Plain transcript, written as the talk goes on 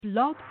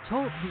Blog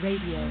Talk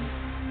Radio.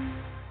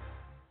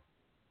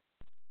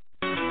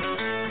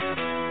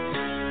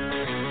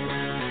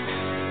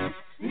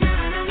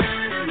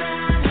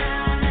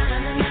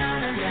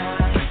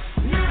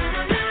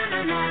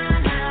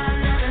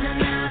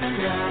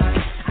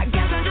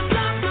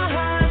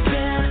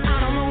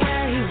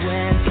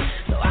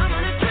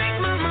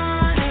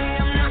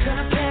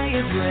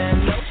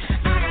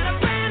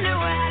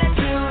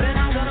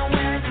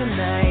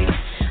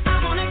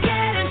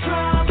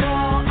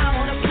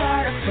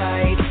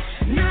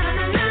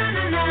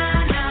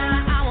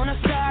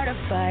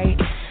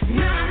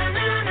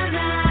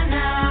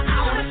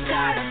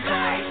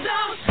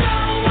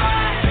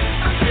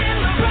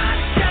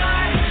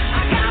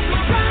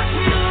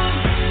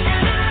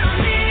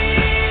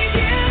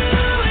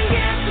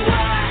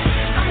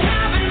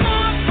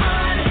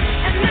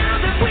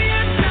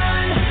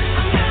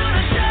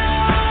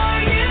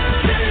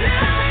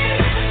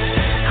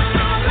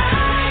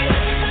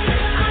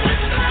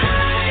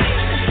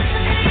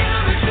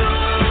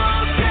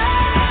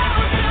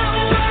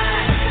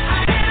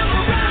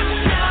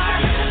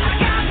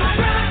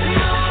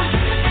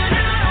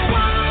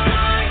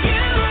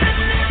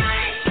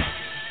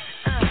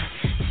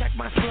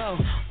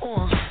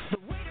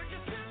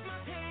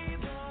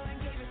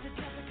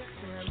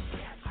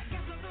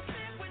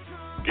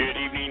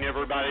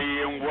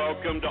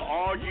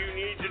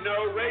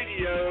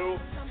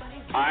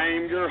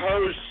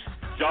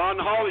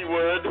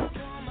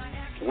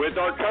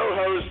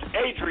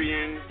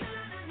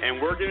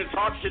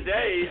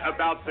 Today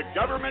about the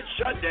government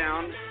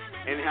shutdown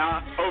and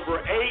how over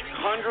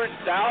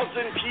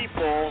 800,000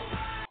 people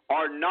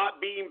are not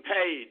being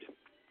paid.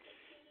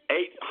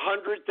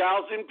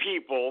 800,000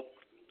 people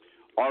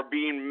are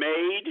being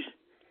made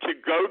to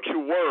go to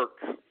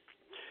work,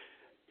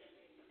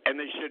 and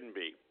they shouldn't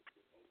be.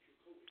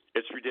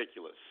 It's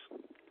ridiculous.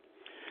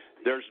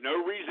 There's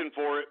no reason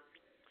for it.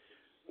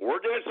 We're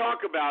going to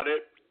talk about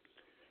it.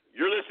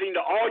 You're listening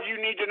to All You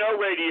Need to Know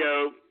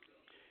Radio.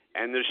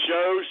 And the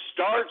show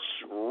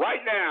starts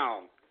right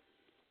now.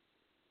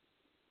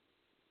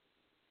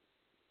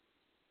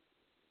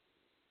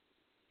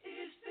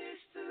 Is this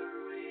the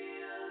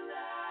real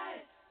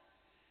life?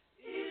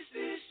 Is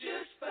this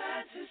just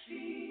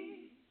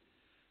fantasy?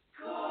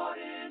 Caught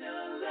in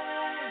a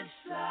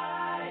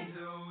landslide,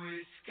 no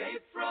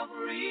escape from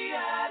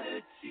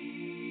reality.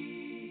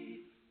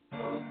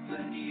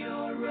 Open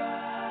your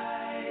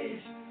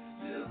eyes,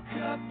 look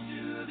up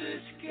to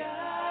the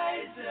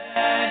skies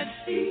and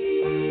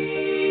see.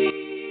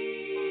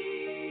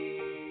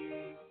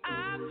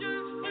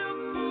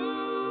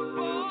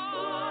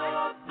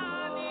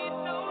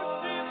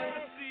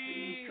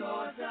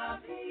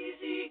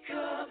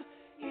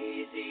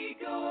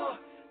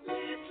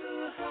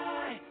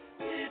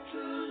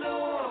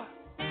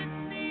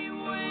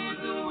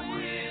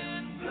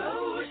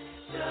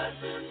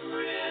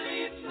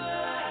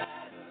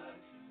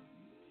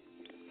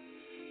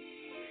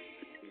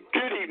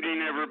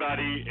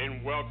 Everybody,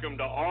 and welcome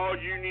to All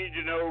You Need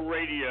to Know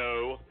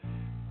Radio.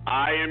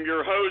 I am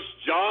your host,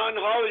 John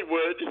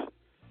Hollywood,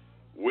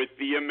 with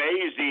the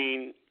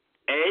amazing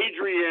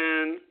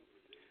Adrian.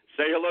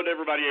 Say hello to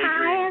everybody,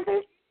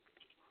 Adrian.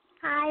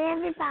 Hi,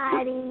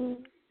 everybody.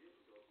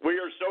 We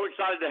are so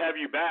excited to have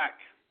you back.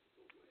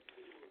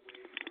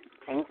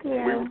 Thank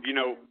you.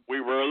 We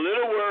were a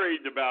little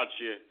worried about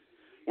you.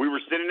 We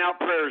were sending out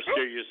prayers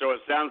to you, so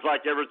it sounds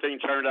like everything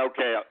turned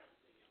okay,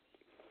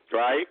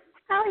 right?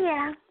 Oh,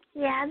 yeah.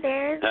 Yeah,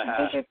 there's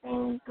bigger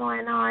things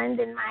going on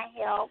than my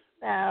health,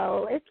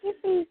 so let's give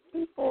these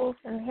people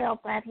some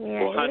help out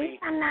here. Well, honey, at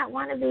least I'm not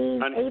one of these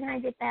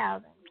 800,000.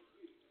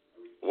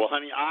 Well,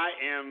 honey, I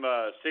am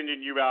sending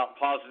you out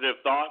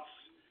positive thoughts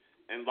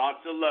and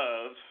lots of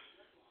love,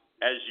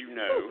 as you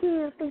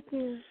know. Thank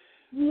you.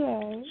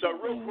 Yes. So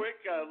real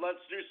quick, let's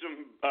do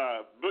some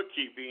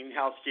bookkeeping,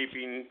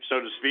 housekeeping,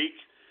 so to speak.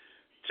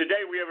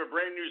 Today we have a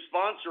brand new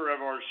sponsor of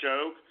our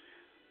show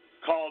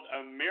called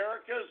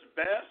America's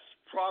Best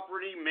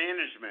Property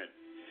Management.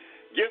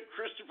 Give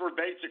Christopher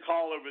Bates a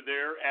call over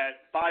there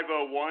at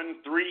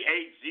 501-380-0680.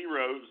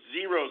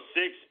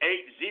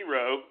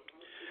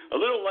 A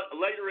little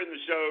later in the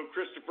show,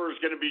 Christopher is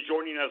going to be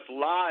joining us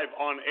live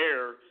on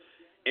air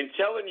and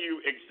telling you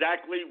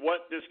exactly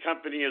what this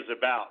company is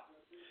about.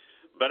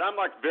 But I'm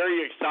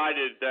very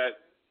excited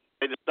that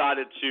they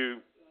decided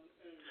to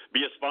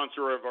be a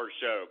sponsor of our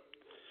show.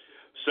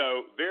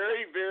 So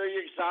very, very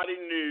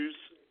exciting news.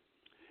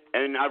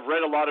 And I've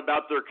read a lot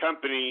about their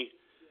company.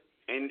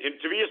 And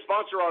to be a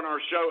sponsor on our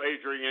show,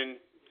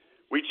 Adrian,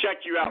 we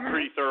check you out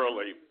pretty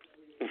thoroughly.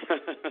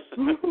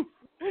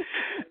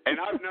 And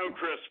I've known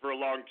Chris for a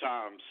long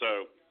time,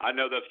 so I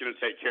know that's going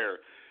to take care.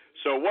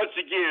 So once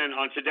again,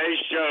 on today's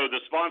show,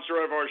 the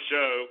sponsor of our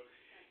show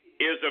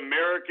is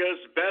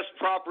America's Best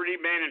Property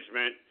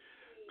Management.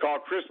 Call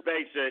Chris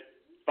Bates at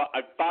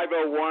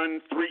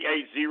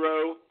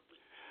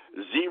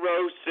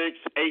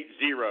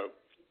 501-380-0680.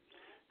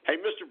 Hey,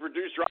 Mr.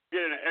 Producer, I'm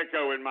getting an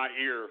echo in my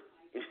ear.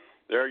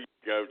 There you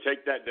go.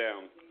 Take that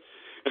down.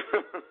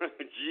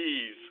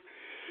 Jeez.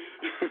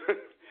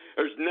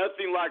 There's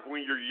nothing like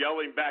when you're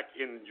yelling back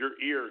in your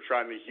ear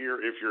trying to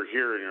hear if you're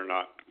hearing or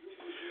not.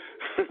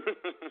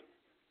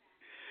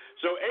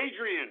 So,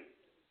 Adrian,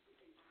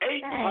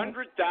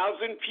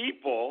 800,000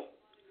 people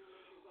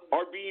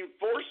are being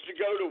forced to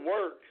go to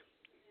work,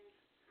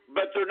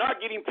 but they're not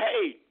getting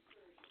paid.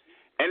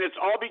 And it's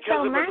all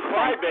because of a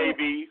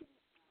crybaby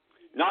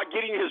not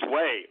getting his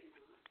way.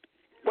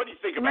 What do you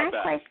think about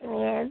that? My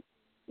question is,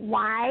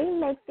 why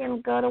make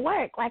them go to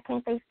work? Why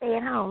can't they stay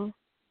at home?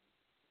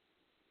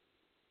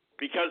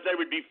 Because they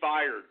would be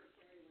fired.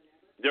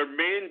 They're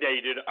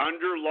mandated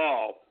under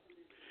law.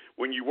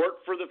 When you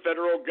work for the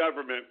federal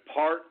government,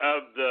 part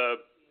of the,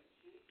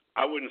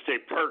 I wouldn't say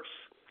perks,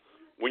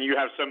 when you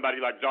have somebody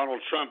like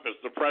Donald Trump as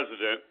the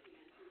president,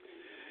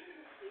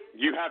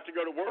 you have to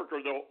go to work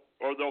or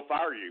they'll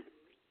fire you.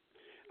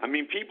 I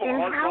mean, people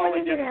are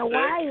calling in sick. And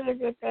why is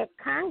it that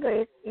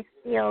Congress is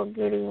still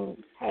getting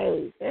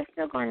paid? They're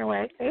still going to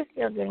work. They're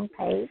still getting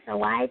paid. So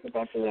why is it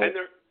that the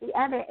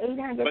other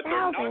 800,000? But they're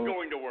not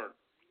going to work.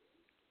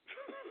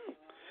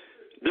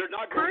 They're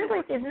not going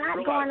Congress to work. is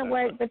not going to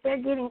work, but they're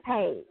getting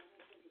paid.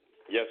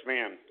 Yes,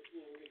 ma'am.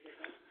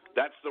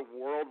 That's the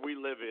world we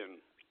live in.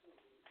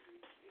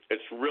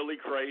 It's really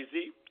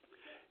crazy.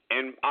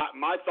 And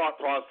my thought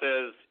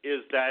process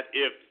is that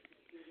if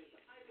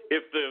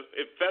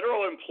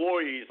federal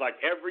employees, like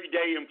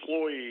everyday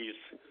employees,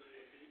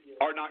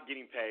 are not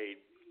getting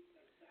paid,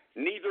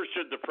 neither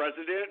should the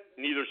president,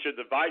 neither should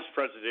the vice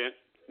president,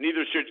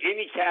 neither should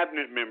any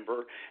cabinet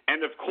member,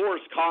 and of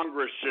course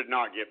Congress should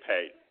not get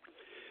paid.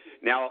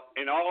 Now,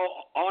 in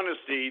all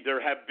honesty,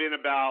 there have been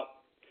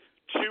about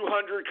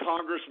 200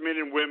 congressmen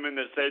and women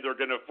that say they're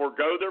going to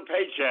forego their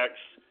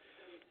paychecks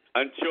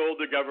until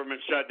the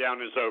government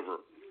shutdown is over.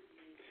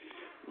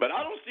 But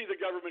I don't see the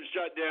government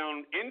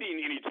shutdown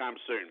ending anytime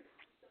soon.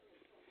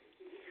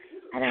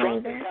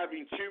 Trump is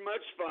having too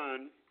much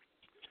fun.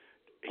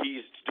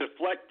 He's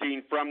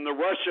deflecting from the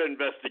Russia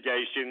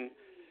investigation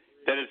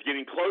that is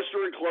getting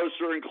closer and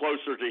closer and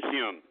closer to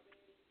him.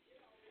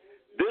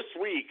 This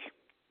week,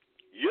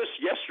 just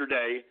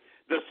yesterday,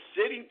 the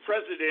sitting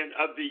president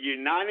of the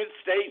United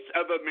States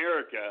of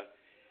America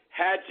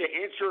had to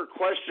answer a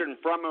question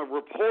from a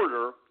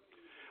reporter,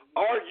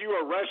 "Are you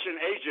a Russian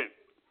agent?"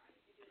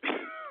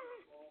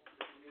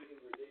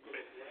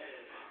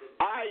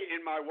 I,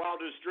 in my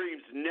wildest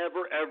dreams,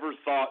 never ever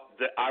thought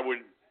that I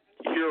would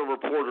hear a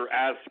reporter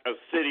ask a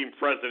sitting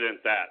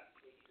president that.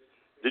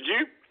 Did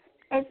you?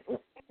 It's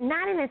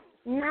not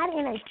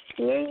in a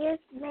serious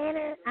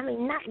manner. I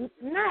mean,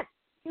 not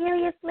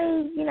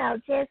seriously,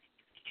 just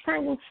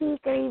tongue in cheek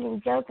or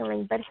even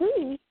jokingly. But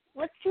he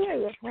was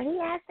serious when he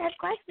asked that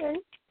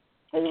question.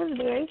 He was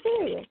very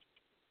serious.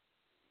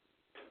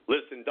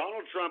 Listen,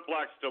 Donald Trump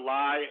likes to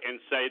lie and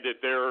say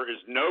that there is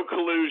no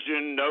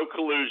collusion,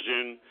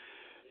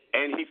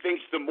 and he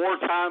thinks the more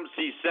times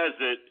he says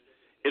it,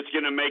 it's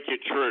going to make it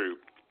true.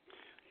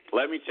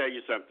 Let me tell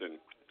you something.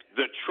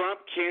 The Trump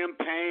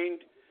campaign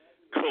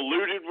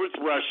colluded with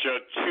Russia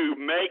to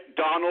make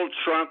Donald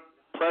Trump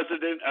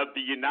president of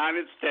the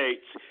United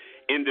States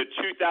in the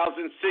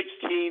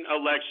 2016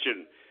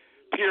 election.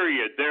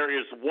 Period. There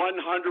is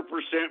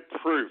 100%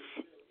 proof.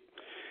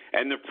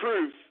 And the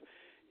proof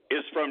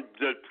is from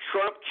the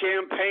Trump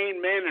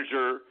campaign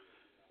manager,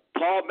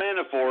 Paul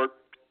Manafort,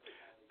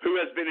 who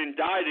has been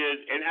indicted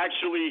and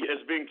actually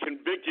has been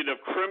convicted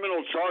of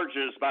criminal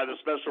charges by the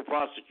special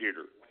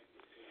prosecutor.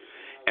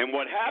 And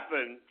what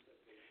happened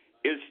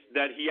is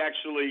that he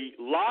actually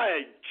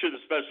lied to the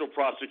special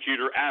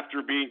prosecutor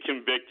after being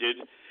convicted,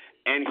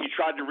 and he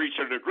tried to reach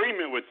an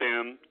agreement with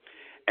him.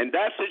 And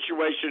that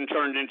situation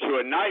turned into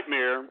a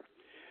nightmare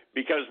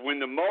because when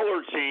the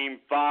Mueller team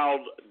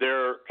filed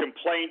their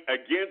complaint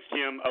against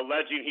him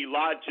alleging he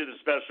lied to the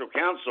special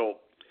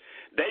counsel,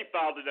 they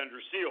filed it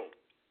under seal.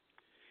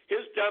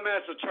 His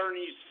dumbass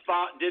attorneys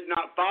did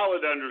not file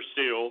it under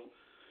seal,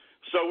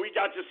 so we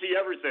got to see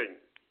everything.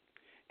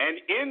 And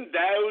in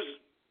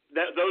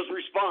those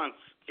response,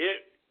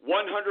 it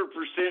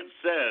 100%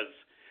 says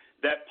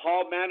that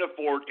Paul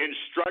Manafort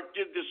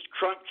instructed this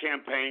Trump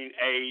campaign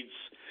aides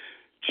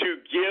to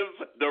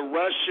give the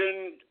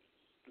Russian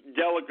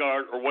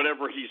delegate, or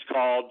whatever he's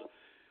called,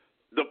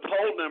 the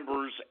poll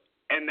numbers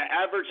and the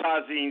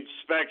advertising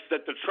specs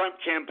that the Trump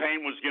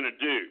campaign was going to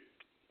do.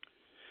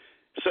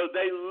 So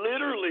they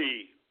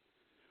literally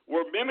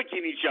were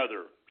mimicking each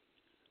other.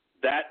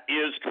 That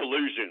is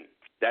collusion.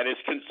 That is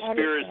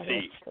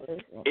conspiracy.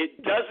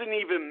 It doesn't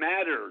even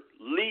matter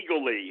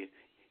legally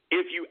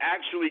if you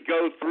actually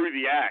go through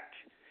the act.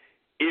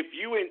 If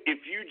you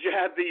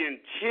have the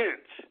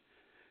intent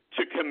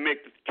to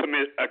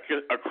commit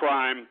a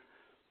crime,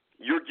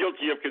 you're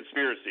guilty of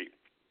conspiracy.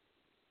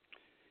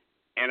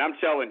 And I'm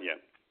telling you,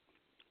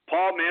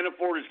 Paul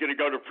Manafort is going to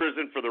go to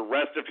prison for the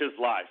rest of his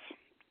life.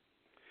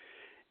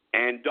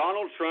 And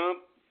Donald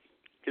Trump,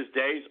 his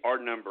days are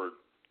numbered.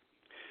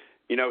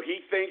 He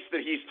thinks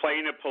that he's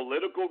playing a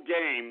political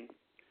game,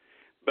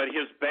 but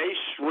his base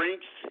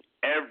shrinks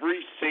every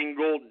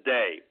single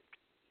day.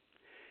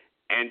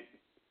 And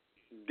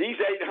these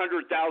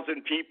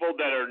 800,000 people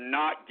that are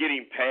not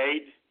getting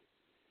paid,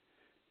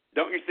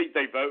 Don't you think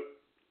they vote?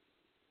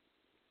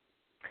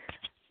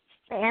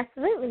 They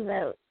absolutely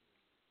vote.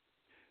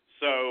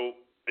 So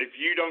if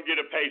you don't get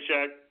a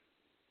paycheck,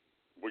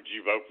 would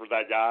you vote for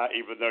that guy,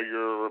 even though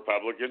you're a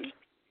Republican?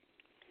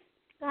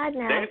 God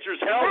no. The answer is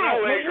hell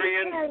no,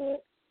 Adrian.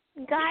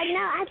 God no.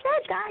 I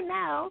said God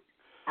no.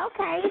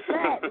 Okay,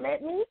 but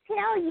let me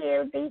tell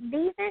you,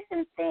 these are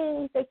some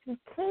things that you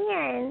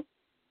can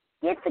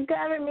get the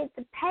government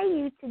to pay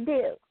you to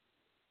do.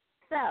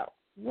 So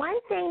one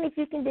thing that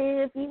you can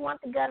do if you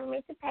want the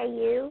government to pay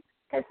you,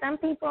 because some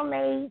people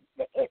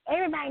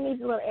everybody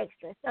needs a little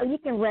extra. So you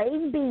can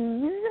raise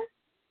bees.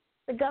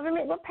 The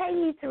government will pay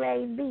you to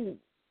raise bees.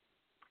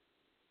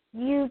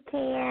 You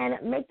can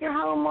make your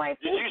home more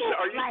efficient.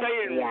 Are you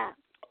saying? Yeah.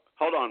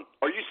 Hold on.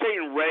 Are you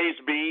saying raise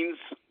beans?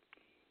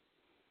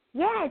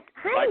 Yes,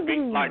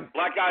 honeybees. Like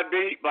black-eyed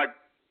bees?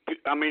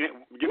 Give me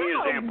an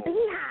example.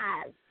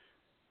 Beehives.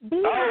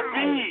 Oh,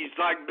 bees,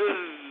 like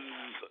buzz.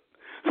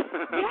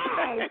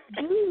 Yes,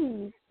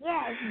 bees.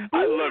 Yes, bees. I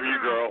love you,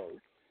 girl.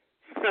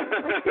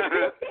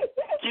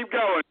 Keep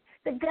going.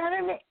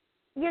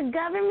 Your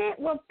government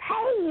will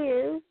pay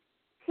you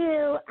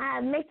to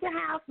make your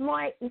house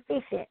more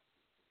efficient.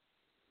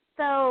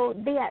 So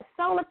the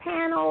solar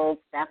panels,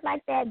 stuff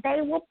like that,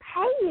 they will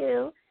pay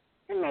you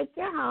to make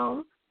your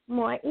home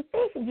more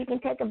efficient. You can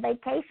take a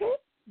vacation.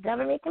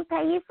 Government can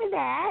pay you for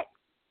that.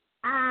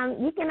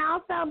 You can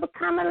also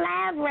become a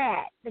lab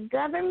rat. The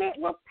government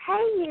will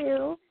pay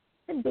you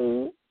to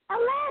be a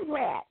lab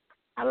rat.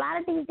 A lot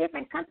of these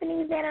different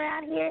companies that are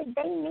out here,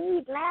 they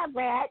need lab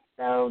rats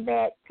so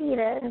that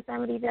PETA and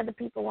some of these other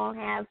people won't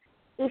have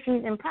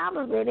issues and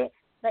problems with it.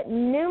 But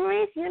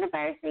numerous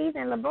universities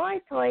and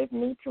laboratories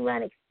need to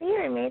run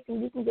experiments,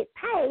 and you can get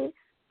paid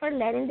for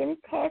letting them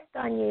test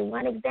on you.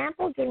 One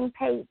example, getting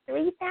paid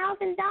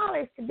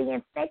 $3,000 to be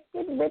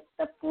infected with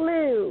the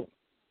flu.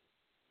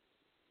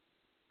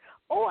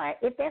 Or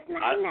if that's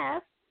not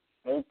enough,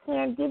 they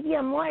can give you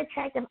a more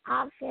attractive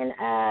option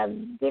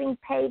of getting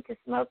paid to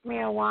smoke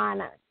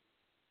marijuana.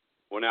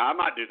 Well, now, I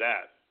might do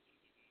that.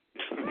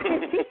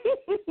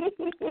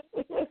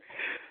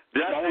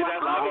 Did I say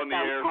that live on the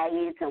air?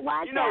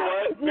 You know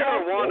what?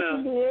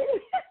 Marijuana.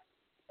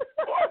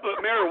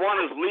 But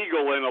marijuana is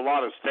legal in a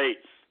lot of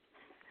states.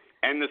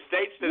 And the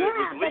states that it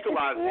was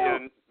legalized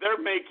in,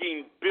 they're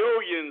making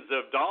billions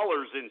of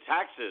dollars in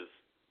taxes.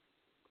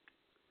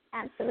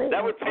 Absolutely.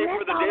 That would pay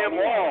for the damn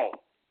wall.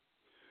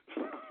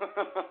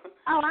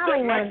 I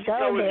don't want to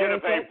go there.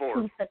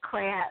 Piece of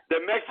crap.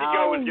 That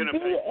Mexico was going to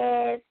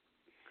pay.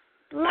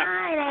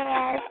 Lying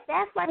ass.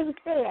 That's what he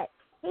said.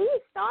 He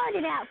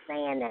started out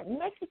saying that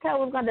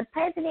Mexico was going to, the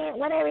president,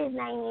 whatever his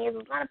name is,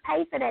 was going to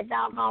pay for that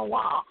doggone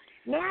wall.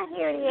 Now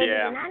here it is.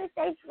 The United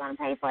States is going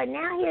to pay for it.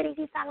 Now here it is.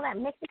 He's talking about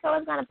Mexico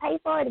is going to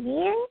pay for it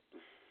again?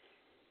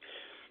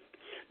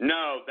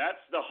 No,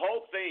 that's the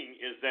whole thing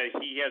is that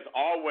he has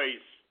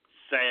always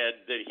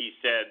said that he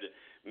said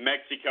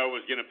Mexico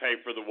was going to pay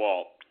for the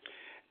wall.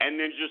 And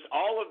then just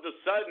all of a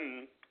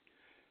sudden,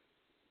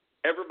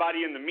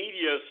 everybody in the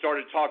media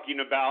started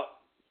talking about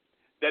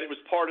that it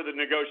was part of the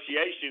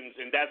negotiations,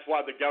 and that's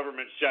why the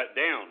government shut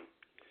down.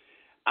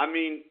 I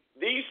mean,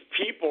 these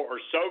people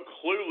are so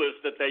clueless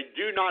that they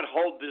do not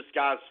hold this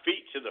guy's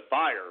feet to the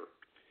fire.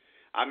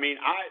 I mean,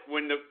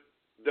 when the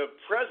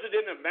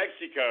president of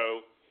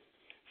Mexico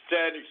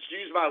said,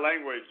 excuse my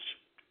language,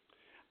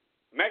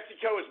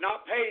 Mexico is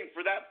not paying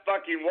for that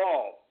fucking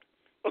wall.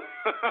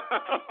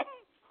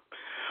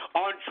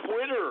 On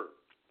Twitter,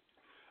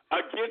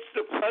 against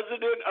the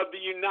president of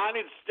the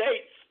United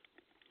States,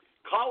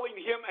 calling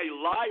him a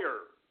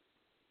liar.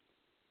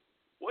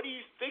 What do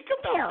you think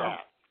about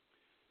that?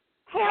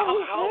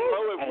 Hell,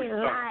 he is a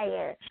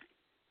liar.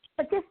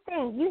 But this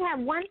thing, you have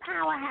one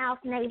powerhouse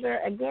neighbor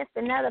against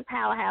another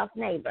powerhouse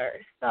neighbor.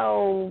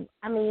 So,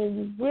 I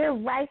mean, we're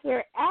right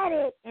here at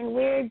it, and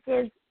we're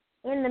just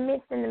in the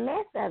midst and the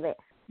mess of it.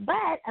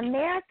 But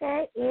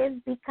America is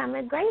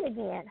becoming great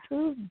again.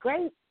 Whose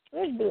great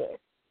is this?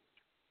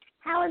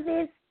 How is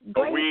this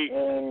great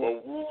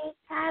in any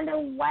kind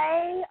of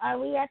way? Are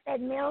we at that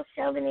male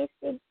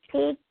chauvinistic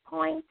pig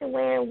point to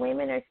where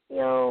women are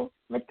still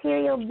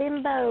material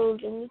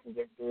bimbos and you can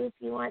just do what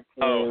you want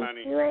to to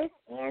us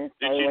and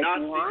say what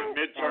you want?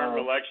 Did you not see the midterm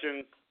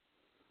elections?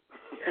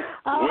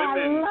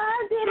 Women I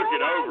loved it. Took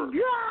it over.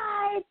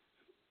 God.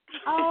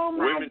 Oh,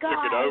 my Women God.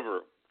 took it over.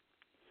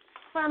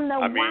 From the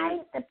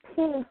white, the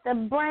pink,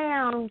 the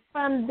brown,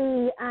 from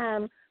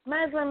the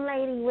Muslim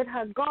lady with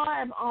her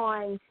garb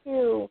on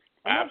to...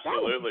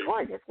 Absolutely. That was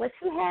gorgeous. What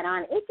she had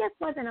on, it just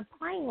wasn't a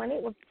plain one.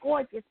 It was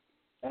gorgeous.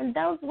 And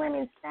those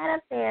women sat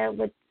up there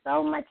with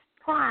so much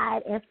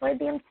pride, and for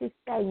them to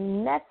say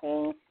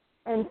nothing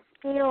and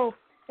still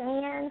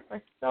stand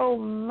for so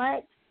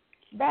much,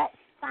 that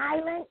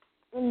silence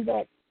in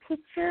that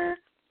picture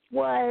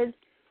was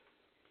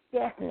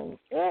deafening.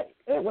 It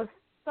was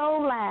so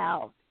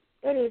loud.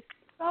 It is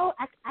so,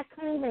 I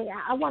can't even,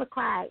 I want to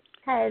cry,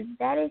 because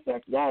that is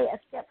just, yay, a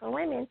step for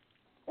women,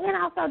 and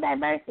also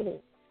diversity.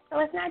 So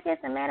it's not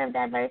just a matter of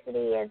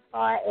diversity as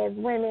far as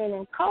women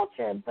and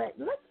culture, but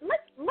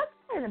look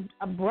at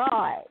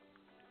abroad.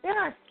 there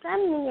are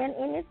some men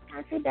in this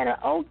country that are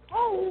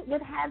okay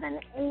with having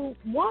a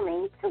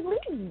woman to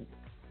lead.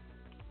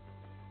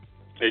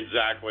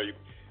 Exactly.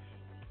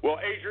 Well,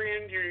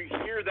 Adrian, you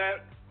hear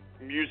that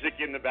music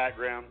in the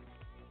background?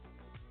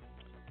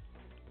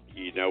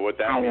 You know what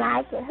that means? I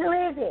like it. Who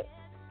is it?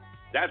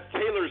 That's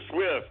Taylor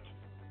Swift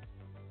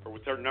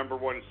with her number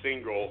one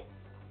single,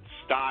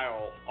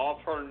 Style,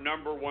 off her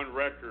number one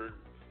record,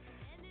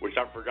 which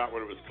I forgot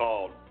what it was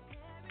called.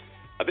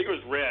 I think it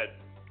was Red.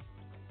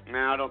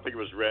 No, I don't think it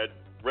was Red.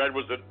 Red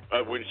was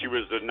when she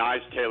was a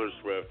nice Taylor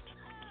Swift.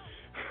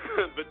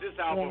 But this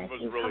album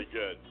was really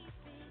good.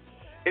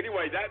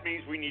 Anyway, that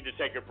means we need to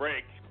take a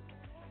break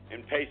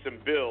and pay some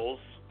bills.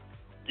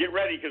 Get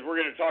ready, because we're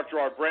going to talk to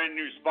our brand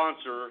new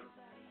sponsor,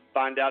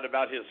 find out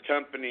about his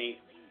company,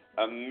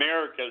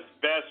 America's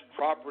Best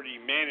Property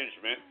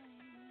Management.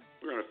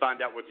 We're going to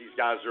find out what these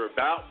guys are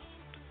about.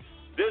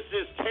 This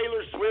is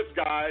Taylor Swift,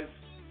 guys.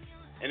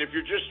 And if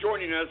you're just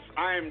joining us,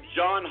 I am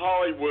John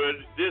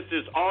Hollywood. This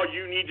is All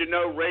You Need to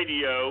Know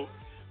Radio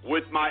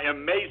with my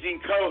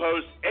amazing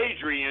co-host,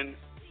 Adrian.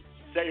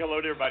 Say hello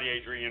to everybody,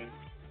 Adrian.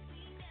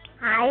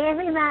 Hi,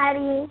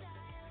 everybody.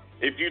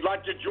 If you'd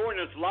like to join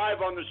us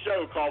live on the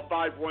show, call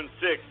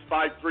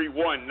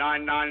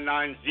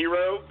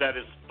 516-531-9990. That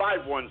is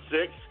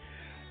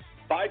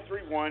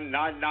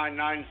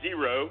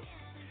 516-531-9990.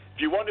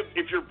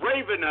 If you're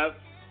brave enough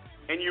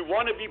and you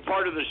want to be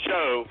part of the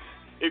show,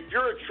 if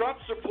you're a Trump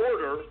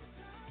supporter,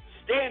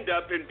 stand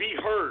up and be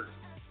heard.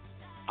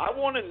 I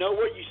want to know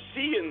what you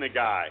see in the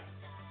guy,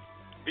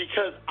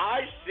 because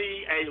I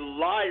see a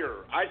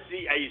liar. I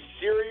see a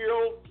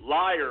serial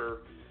liar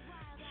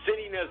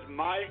sitting as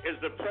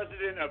the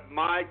president of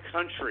my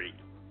country,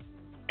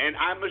 and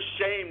I'm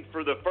ashamed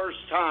for the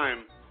first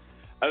time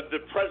of the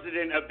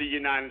president of the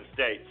United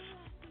States.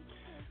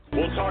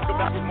 We'll talk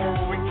about it more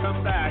when we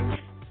come back.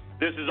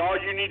 This is All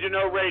You Need to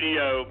Know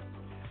Radio,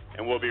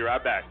 and we'll be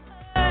right back.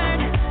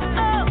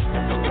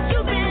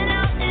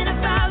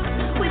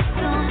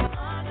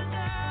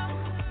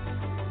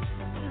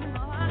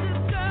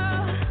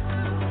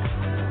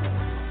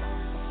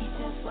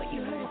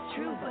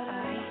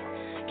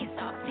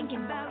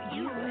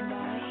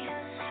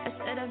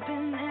 I've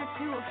been there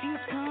too a few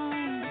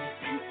times.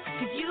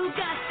 'Cause you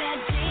got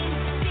that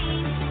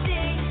daydream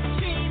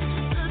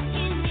look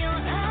in your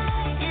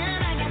eye,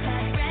 and I got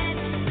that red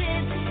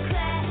lip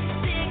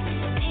classic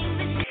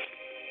English.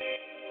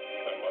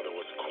 My mother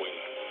was a queen,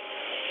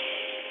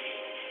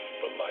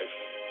 but life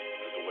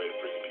is a way of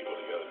bringing people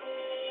together.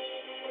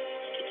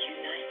 Get you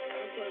nice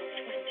world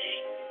one day.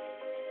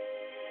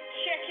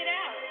 Check it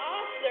out,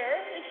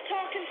 Arthur is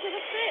talking to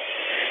the fish.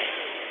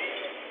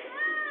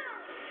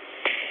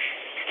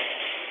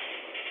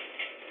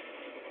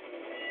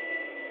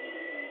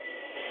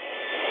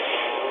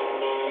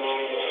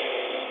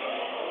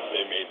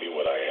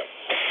 What I am.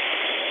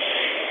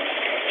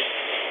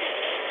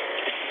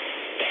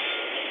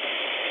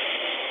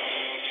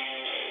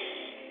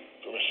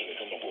 Permission to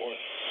come aboard.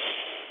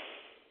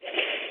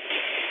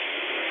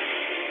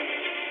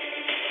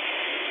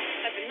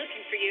 I've been looking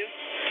for you.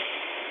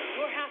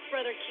 Your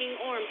half-brother, King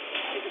Orm,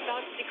 is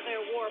about to declare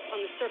war upon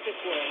the circus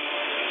world.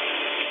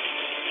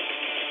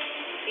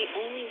 The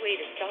only way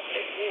to stop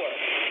this war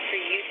is for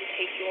you to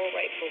take your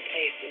rightful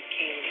place as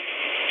king.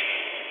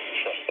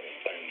 Trust me,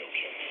 I am no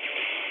king.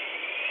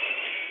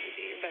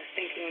 Best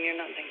thinking when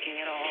you're not thinking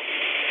at all.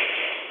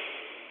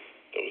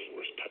 That was the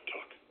worst pep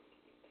talk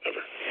ever.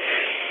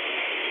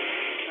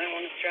 I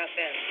want to strap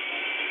in.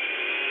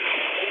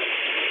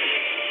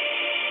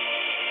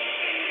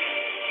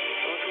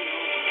 Welcome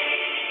home.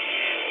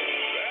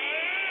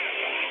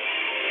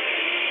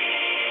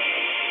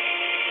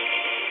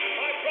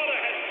 My brother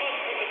has come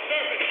from the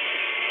surface.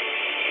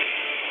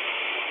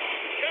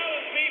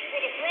 Challenge me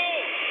for the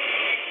throne.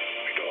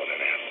 We call it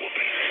an ass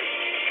whooping.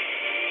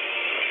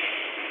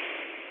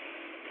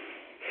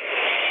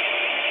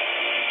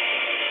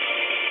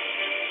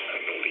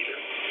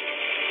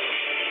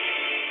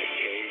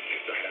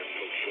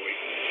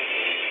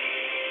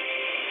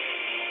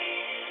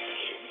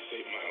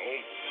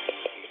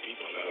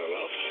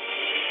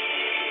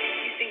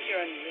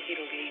 Unworthy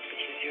to lead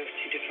because you're of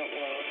two different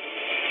worlds.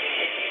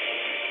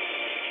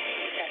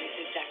 That is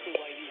exactly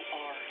why you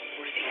are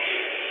worthy.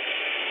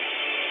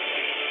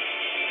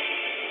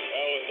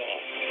 That was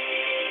off.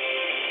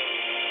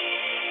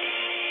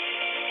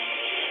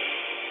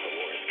 The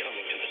war is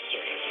coming to the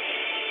surface,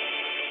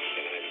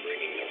 and I'm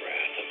bringing the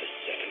wrath of the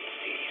seven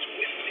seas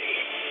with me.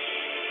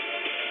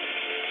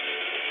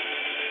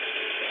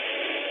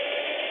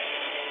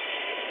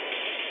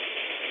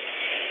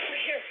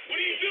 Here. What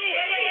are you doing?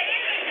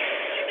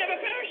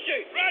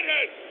 Parachute.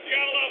 Redhead, you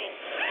gotta love him.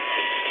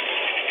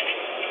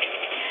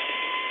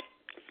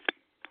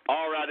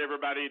 All right,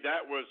 everybody,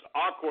 that was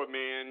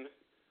Aquaman,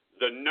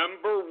 the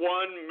number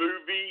one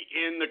movie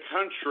in the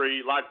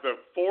country, like the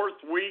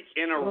fourth week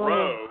in a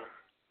row.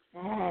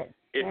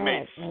 It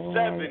made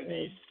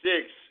 $76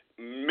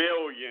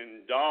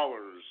 million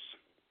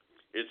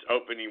its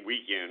opening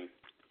weekend. I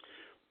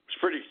was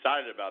pretty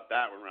excited about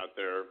that one right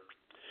there.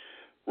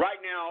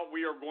 Right now,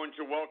 we are going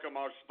to welcome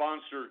our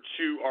sponsor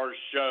to our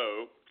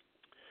show.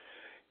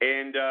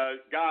 And,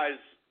 guys,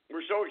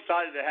 we're so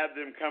excited to have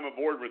them come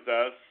aboard with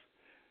us.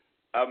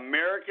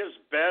 America's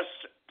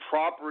Best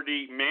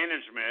Property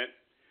Management.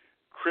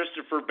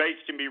 Christopher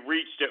Bates can be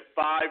reached at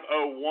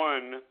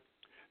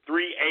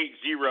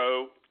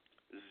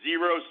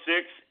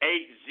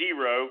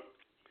 501-380-0680.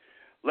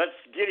 Let's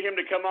get him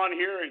to come on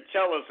here and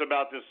tell us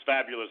about this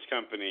fabulous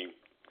company.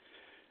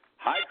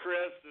 Hi,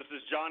 Chris. This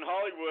is John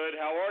Hollywood.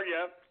 How are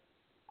you?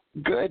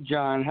 Good,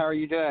 John. How are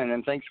you doing?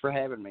 And thanks for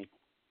having me.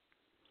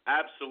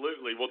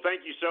 Absolutely. Well,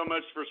 thank you so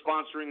much for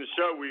sponsoring the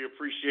show. We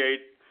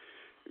appreciate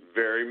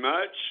very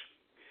much.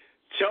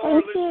 Tell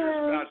our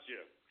listeners about you.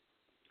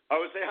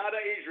 Oh, say hi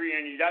to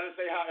Adrian. You got to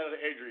say hi to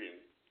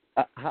Adrian.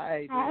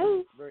 Hi, Adrian.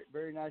 Hi. Very,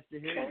 very nice to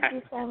hear you. Thank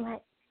you so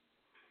much.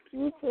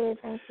 You too.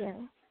 Thank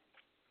you.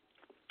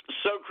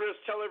 So, Chris,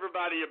 tell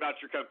everybody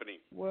about your company.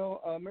 Well,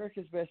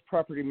 America's Best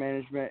Property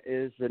Management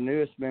is the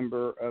newest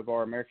member of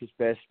our America's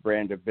Best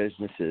brand of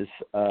businesses.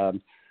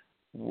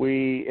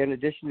 We, in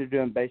addition to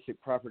doing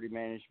basic property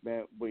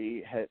management,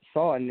 we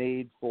saw a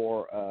need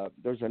for,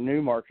 there's a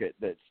new market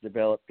that's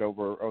developed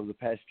over the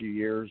past few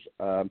years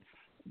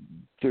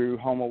through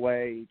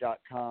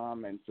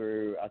HomeAway.com and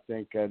through, I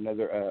think,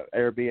 another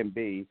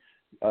Airbnb,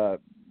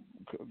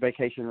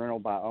 vacation rental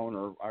by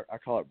owner. I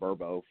call it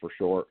VRBO for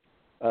short.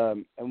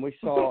 And we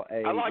saw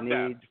a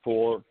need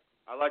for.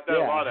 I like that a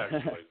lot,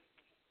 actually.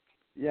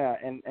 Yeah,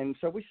 and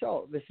so we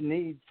saw this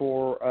need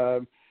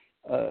for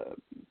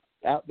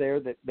out there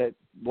that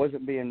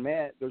wasn't being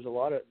met. There's a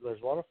lot of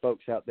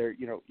folks out there.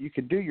 You know, you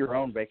could do your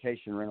own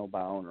vacation rental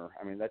by owner.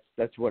 I mean,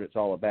 that's what it's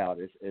all about.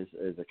 Is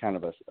a kind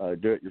of a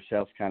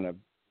do-it-yourself kind of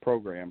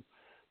program.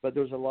 But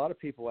there's a lot of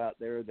people out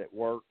there that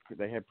work.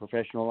 They have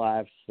professional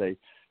lives.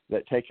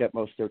 That take up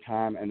most of their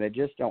time, and they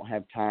just don't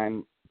have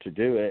time to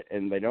do it,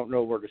 and they don't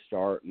know where to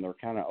start, and they're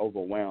kind of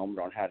overwhelmed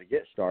on how to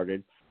get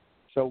started.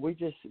 So we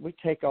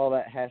take all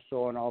that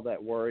hassle and all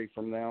that worry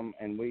from them,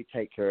 and we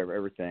take care of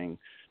everything.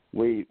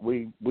 We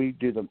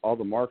do all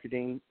the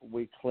marketing.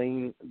 We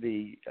clean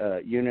the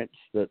units,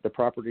 the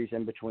properties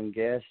in between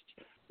guests.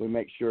 We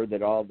make sure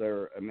that all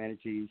their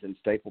amenities and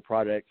staple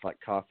products like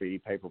coffee,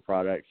 paper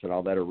products, and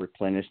all that are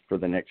replenished for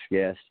the next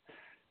guest.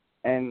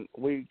 And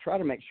we try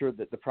to make sure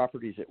that the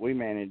properties that we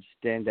manage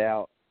stand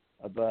out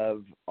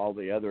above all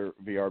the other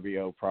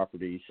VRBO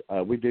properties.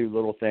 We do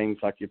little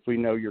things like if we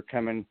know you're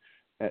coming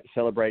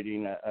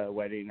celebrating a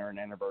wedding or an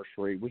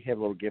anniversary, we have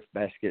little gift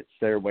baskets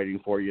there waiting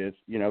for you.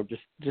 You know,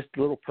 just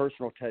little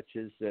personal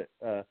touches that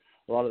a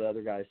lot of the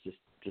other guys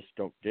just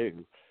don't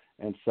do.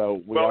 And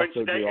so we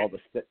also do all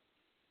the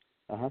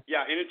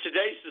Yeah, and in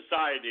today's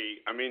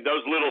society, I mean,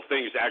 those little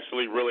things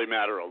actually really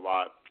matter a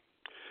lot.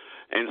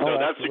 And so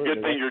that's a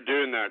good thing you're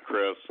doing that,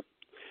 Chris.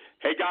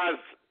 Hey, guys,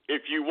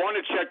 if you want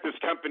to check this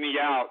company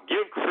out,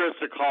 give Chris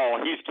a call.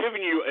 He's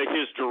giving you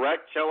his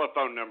direct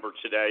telephone number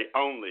today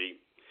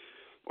only,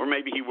 or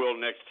maybe he will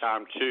next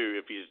time too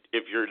if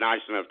you're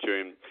nice enough to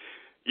him.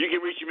 You can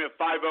reach him at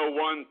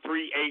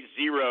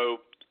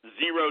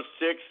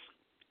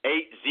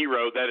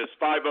 501-380-0680. That is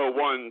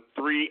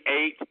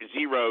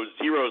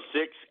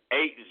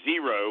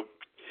 501-380-0680.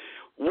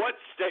 What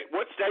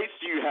states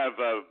do you have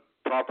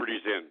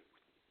properties in?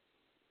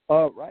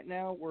 Right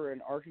now we're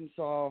in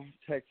Arkansas,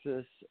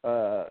 Texas,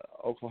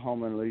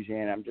 Oklahoma, and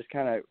Louisiana. I'm just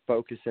kind of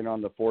focusing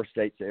on the 4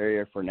 states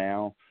area for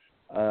now.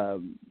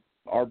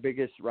 Our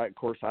biggest, of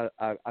course,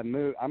 I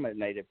moved. I'm a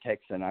native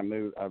Texan. I'm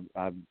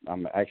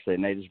actually a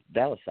native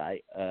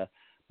Dallasite,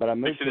 but I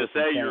moved here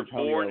from San you're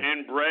Antonio. Born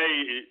and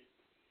bred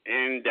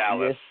in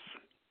Dallas.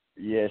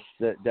 Yes,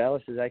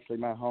 Dallas is actually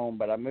my home,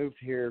 but I moved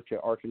here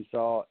to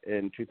Arkansas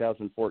in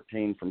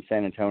 2014 from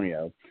San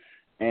Antonio,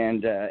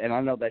 and I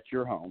know that's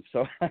your home,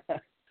 so.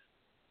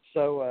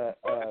 Home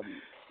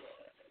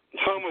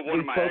of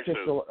one of my exes.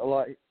 A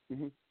lot.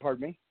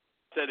 Pardon me?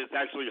 Said it's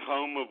actually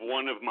home of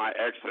one of my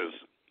exes.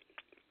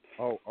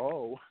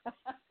 Oh.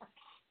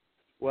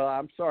 Well,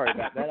 I'm sorry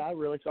about that. I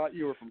really thought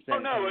you were from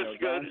San Antonio. Oh, no, it's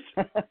good.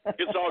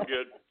 It's all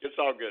good. It's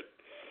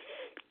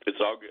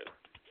all good.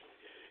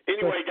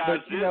 Anyway,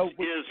 guys, this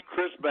is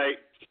Chris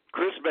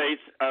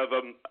Bates of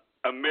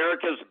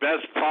America's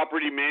Best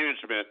Property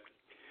Management.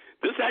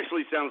 This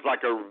actually sounds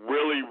like a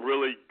really,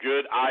 really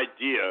good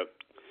idea.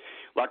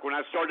 Like when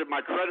I started my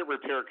credit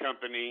repair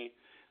company,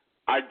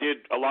 I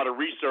did a lot of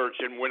research,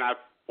 and what I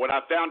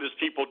found is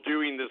people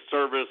doing this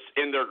service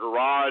in their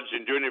garage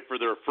and doing it for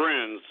their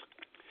friends,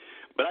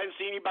 but I didn't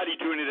see anybody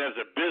doing it as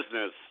a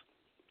business.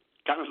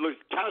 Kind of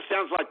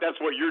sounds like that's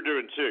what you're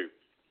doing too.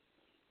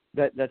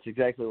 That's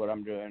exactly what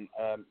I'm doing.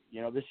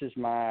 This is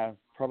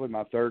probably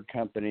my 3rd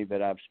company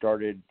that I've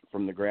started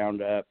from the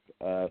ground up.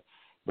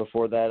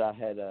 Before that, I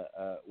had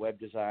a web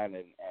design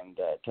and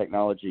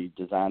technology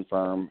design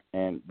firm,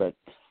 but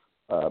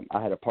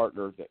I had a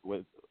partner that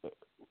was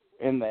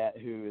in that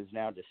who is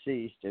now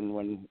deceased. And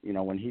when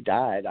he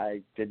died,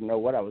 I didn't know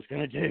what I was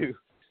going to do.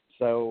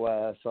 So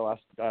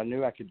I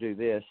knew I could do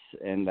this,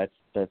 and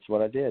that's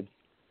what I did.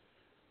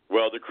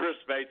 Well, the Chris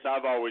Bates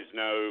I've always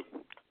known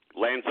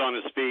lands on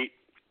his feet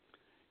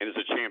and is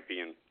a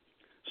champion.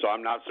 So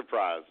I'm not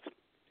surprised.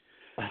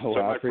 Oh, So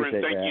I my friend,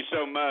 appreciate thank that. you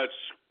so much.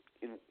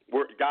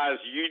 Guys,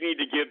 you need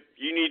to give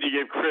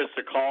Chris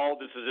a call.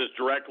 This is his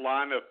direct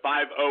line of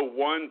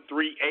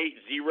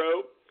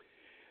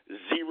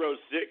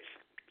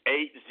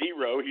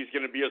 501-380-0680. He's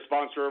going to be a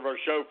sponsor of our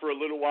show for a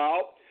little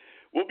while.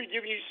 We'll be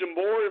giving you some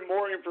more and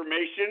more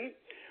information.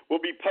 We'll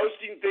be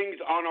posting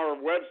things on our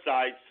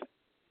websites,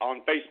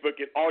 on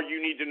Facebook at All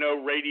You Need to Know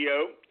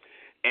Radio,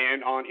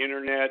 and on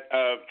internet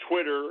of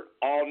Twitter,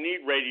 All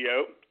Need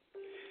Radio,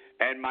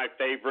 and my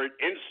favorite,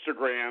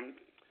 Instagram,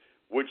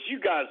 which you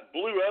guys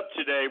blew up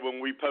today when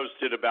we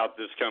posted about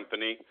this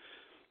company.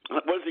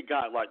 What has it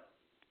got, like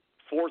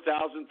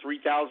 4,000,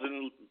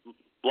 3,000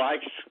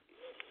 likes?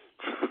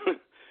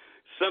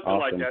 Something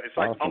like that. It's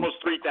like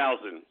almost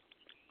 3,000.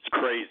 It's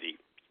crazy.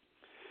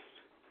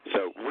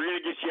 So we're going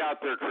to get you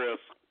out there, Chris.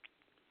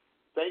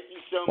 Thank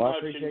you so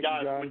much. And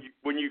guys,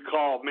 when you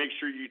call, make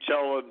sure you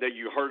tell them that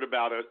you heard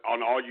about it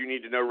on All You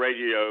Need to Know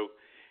Radio,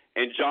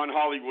 and John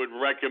Hollywood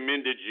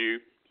recommended you.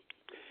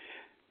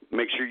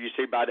 Make sure you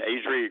say bye to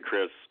Adrian,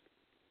 Chris.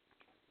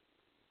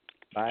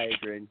 Bye,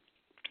 Adrian.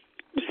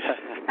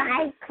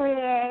 Bye,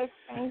 Chris.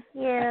 Thank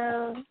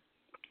you.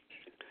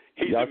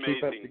 He's Y'all amazing.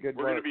 keep up the good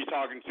We're going to be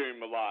talking to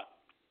him a lot.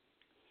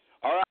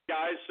 All right,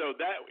 guys, so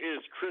that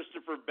is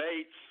Christopher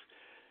Bates.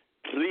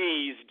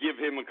 Please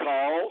give him a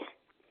call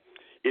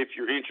if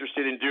you're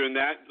interested in doing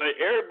that. The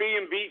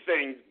Airbnb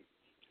thing,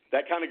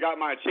 that kind of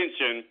got my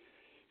attention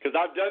because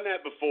I've done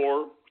that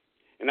before,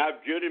 and I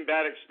have good and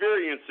bad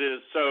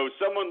experiences. So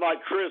someone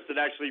like Chris that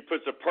actually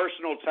puts a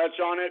personal touch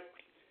on it,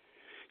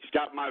 he's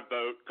got my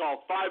vote.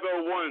 Call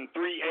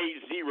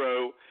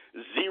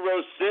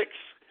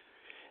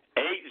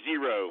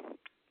 501-380-0680.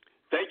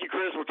 Thank you,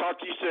 Chris. We'll talk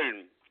to you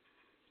soon.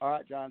 All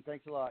right, John.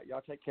 Thanks a lot.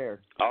 Y'all take care.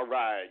 All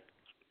right.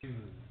 2,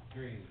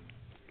 3.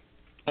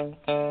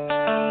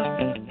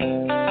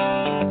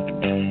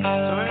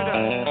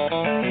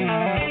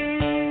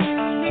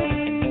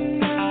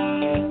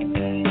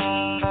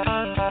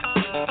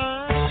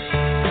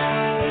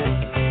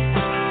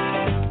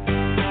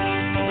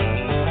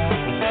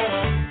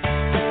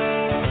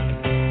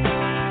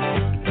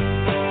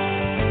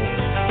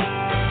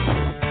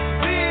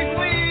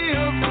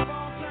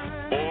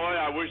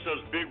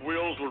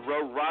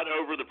 Right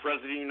over the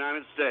President of the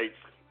United States.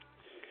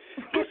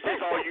 This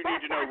is All You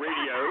Need to Know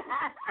Radio.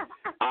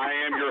 I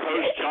am your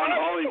host, John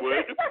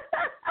Hollywood,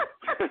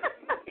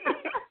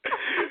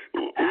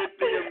 with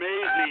the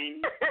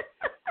amazing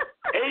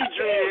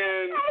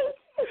Adrian.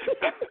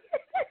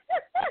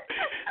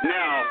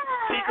 Now,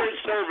 Secret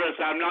Service,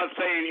 I'm not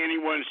saying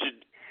anyone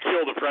should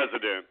kill the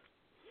president.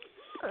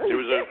 It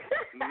was a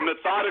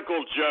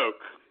methodical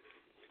joke,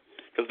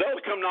 because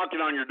they'll come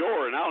knocking on your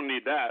door, and I don't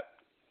need that.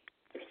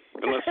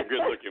 Unless you're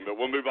good looking, but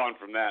we'll move on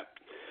from that.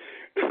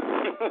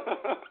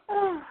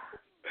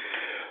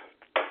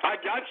 I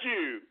got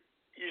you.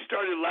 You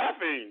started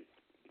laughing.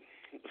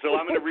 So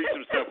I'm going to read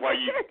some stuff while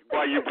you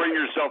bring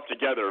yourself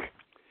together.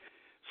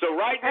 So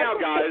right now,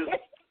 guys,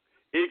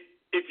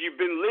 if you've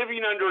been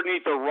living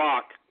underneath a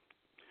rock,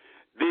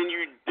 then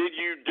you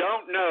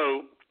don't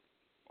know,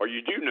 or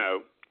you do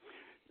know,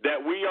 that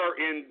we are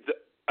in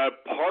a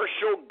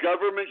partial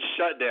government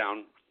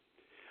shutdown,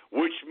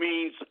 which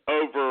means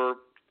over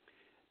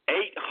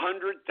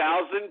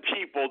 800,000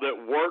 people that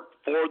work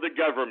for the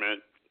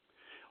government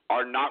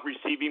are not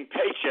receiving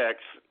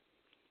paychecks.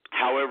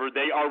 However,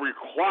 they are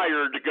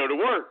required to go to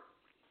work.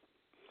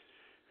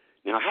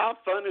 Now, how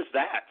fun is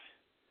that?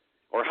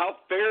 Or how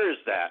fair is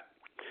that?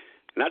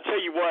 And I tell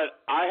you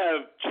what, I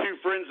have two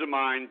friends of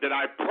mine that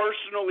I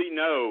personally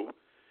know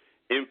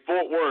in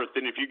Fort Worth.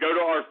 And if you go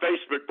to our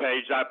Facebook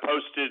page, I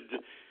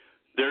posted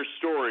their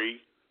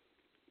story.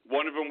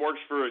 One of them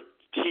works for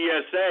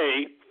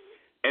TSA,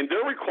 and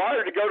they're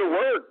required to go to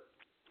work,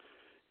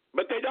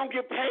 but they don't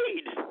get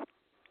paid.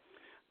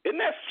 Isn't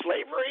that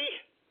slavery?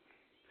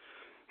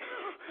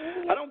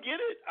 I don't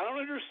get it. I don't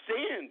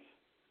understand.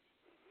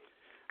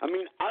 I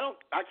mean, I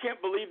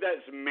can't believe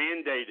that's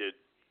mandated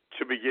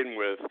to begin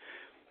with.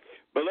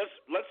 But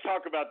let's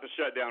talk about the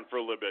shutdown for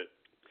a little bit.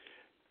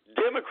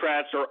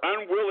 Democrats are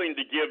unwilling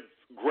to give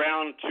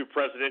ground to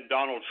President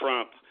Donald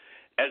Trump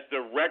as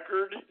the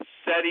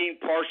record-setting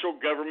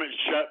partial government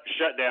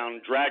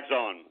shutdown drags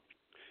on.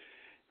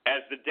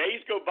 As the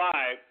days go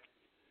by,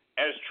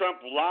 as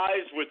Trump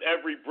lies with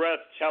every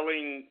breath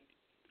telling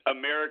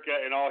America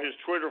and all his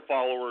Twitter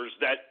followers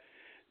that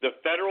the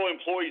federal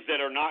employees that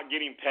are not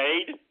getting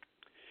paid,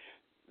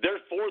 they're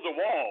for the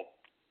wall.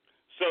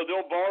 So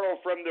they'll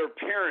borrow from their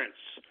parents,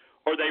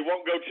 or they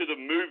won't go to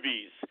the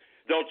movies.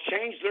 They'll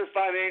change their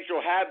financial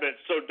habits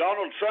so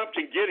Donald Trump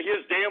can get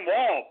his damn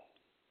wall.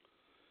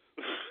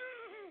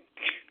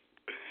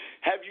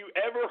 Have you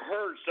ever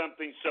heard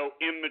something so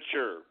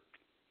immature?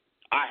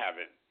 I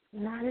haven't.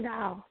 Not at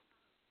all.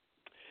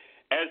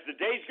 As the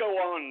days go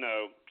on,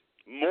 though,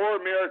 more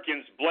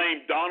Americans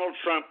blame Donald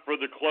Trump for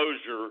the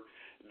closure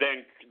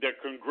than the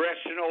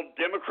congressional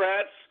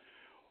Democrats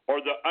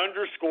or the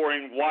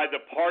underscoring why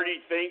the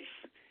party thinks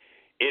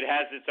it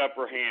has its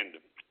upper hand.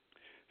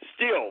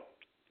 Still,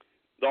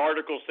 the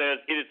article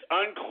says it is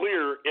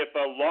unclear if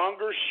a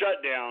longer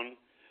shutdown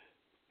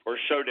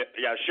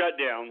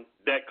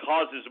that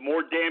causes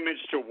more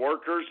damage to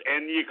workers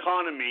and the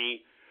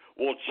economy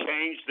will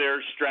change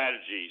their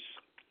strategies.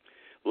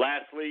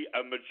 Lastly,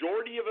 a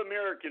majority of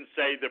Americans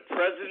say the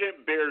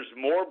president bears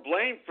more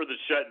blame for the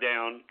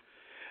shutdown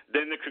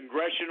than the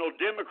congressional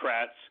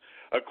Democrats,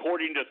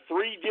 according to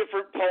 3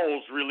 different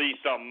polls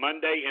released on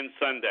Monday and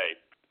Sunday.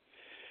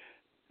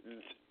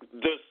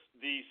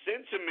 The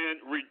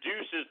sentiment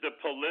reduces the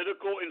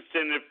political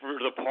incentive for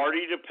the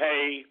party to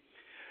pay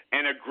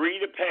and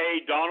agree to pay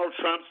Donald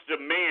Trump's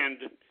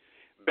demand,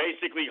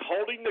 basically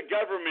holding the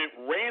government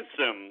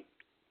ransom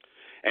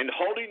and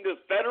holding the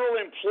federal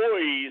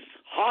employees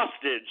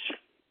hostage.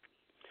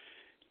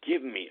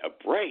 Give me a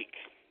break.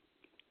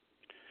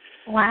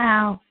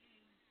 Wow.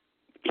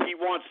 He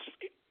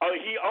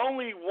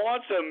only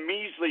wants a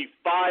measly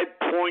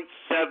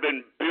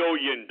 $5.7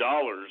 billion.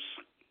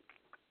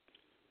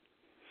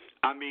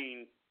 I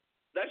mean,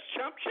 that's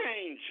chump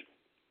change.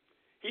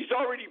 He's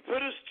already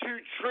put us $2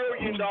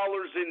 trillion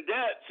in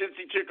debt since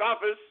he took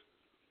office.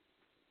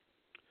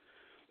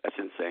 That's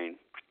insane.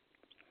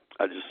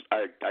 I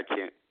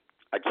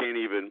can't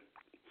even.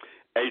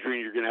 Adrian,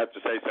 you're going to have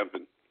to say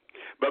something.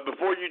 But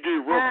before you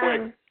do, real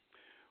quick,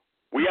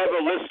 we have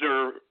a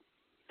listener,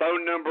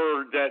 phone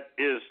number that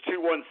is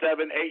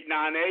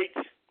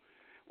 217-898,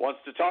 wants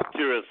to talk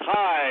to us.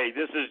 Hi,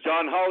 this is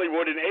John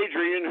Hollywood and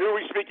Adrian. Who are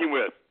we speaking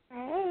with?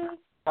 Hey.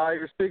 Hi,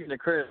 you're speaking to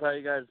Chris. How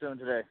you guys doing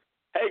today?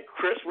 Hey,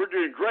 Chris, we're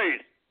doing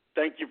great.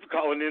 Thank you for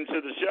calling into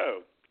the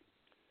show.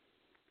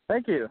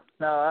 Thank you.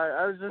 No,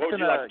 I was just going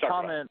to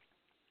comment.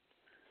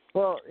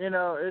 Well,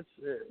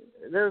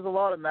 there's a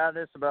lot of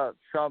madness about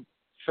Trump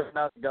shutting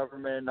out the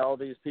government and all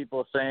these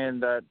people saying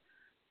that,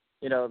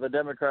 the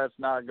Democrats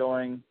not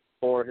going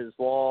for his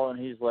wall, and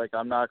he's like,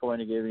 I'm not going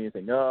to give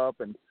anything up.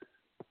 And,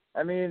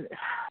 I mean,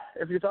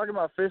 if you're talking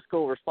about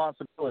fiscal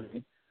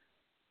responsibility,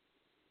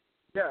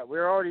 yeah,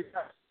 we're already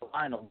past the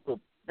line a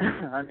little.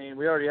 I mean,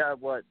 we already have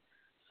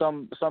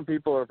some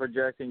people are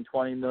projecting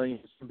 20 million,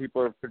 some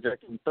people are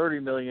projecting 30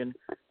 million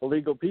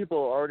illegal people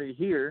already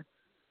here.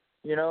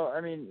 I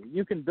mean,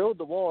 you can build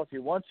the wall if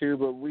you want to,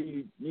 but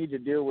we need to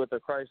deal with a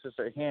crisis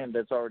at hand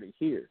that's already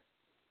here.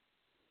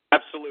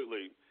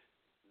 Absolutely.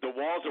 The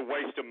wall's a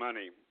waste of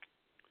money.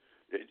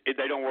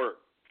 They don't work.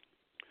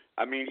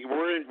 I mean,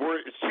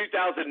 it's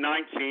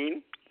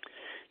 2019,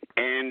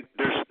 and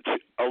there's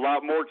a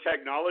lot more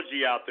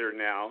technology out there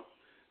now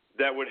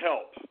that would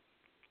help.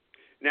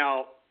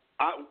 Now,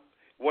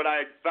 what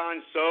I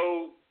find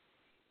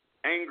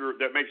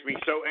that makes me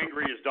so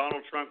angry is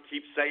Donald Trump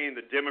keeps saying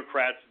the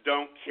Democrats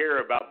don't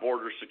care about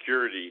border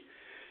security,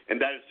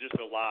 and that is just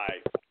a lie,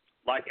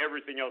 like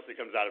everything else that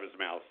comes out of his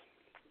mouth.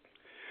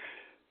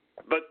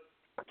 But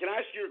can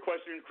I ask you a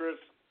question, Chris?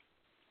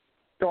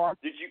 Go on.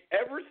 Did you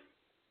ever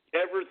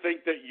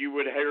think that you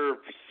would hear a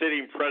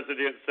sitting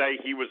president say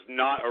he was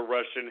not a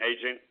Russian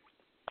agent?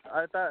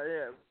 I thought,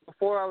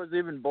 before I was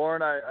even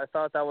born, I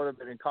thought that would have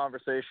been in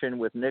conversation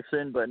with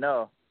Nixon, but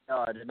no,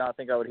 I did not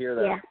think I would hear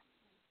that. Yeah.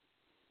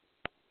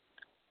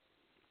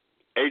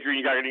 Adrian,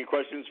 you got any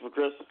questions for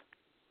Chris?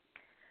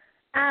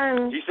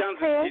 He sounds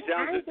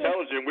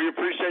intelligent. We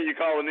appreciate you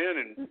calling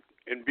in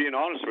and being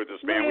honest with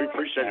us, man. We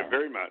appreciate it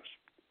very much.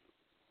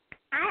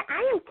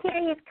 I am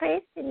curious,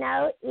 Chris, to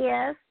know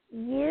if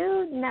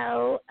you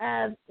know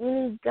of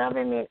any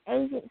government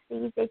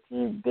agencies that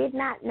you did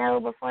not know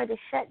before the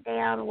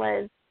shutdown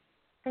was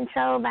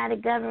controlled by the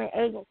government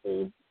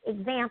agencies.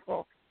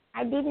 Example,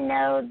 I didn't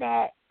know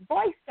that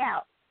Boy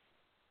Scouts,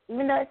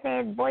 even though it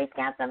says Boy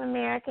Scouts of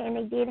America and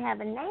they did have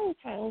a name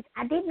change,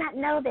 I did not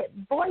know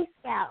that Boy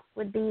Scouts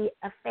would be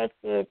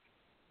affected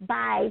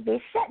by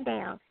this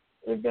shutdown.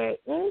 Is there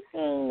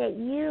anything that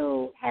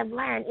you have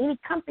learned, any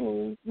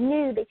company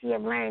new that you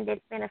have learned that's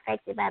been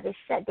affected by this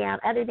shutdown,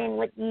 other than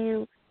what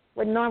you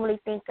would normally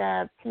think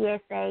of,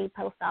 TSA,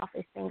 post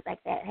office, things like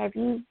that? Have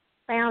you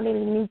found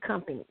any new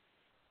companies?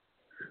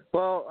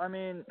 Well, I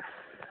mean,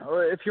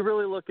 if you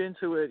really look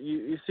into it,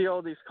 you see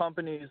all these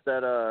companies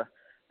that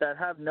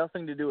have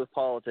nothing to do with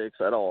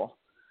politics at all.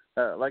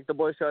 Like the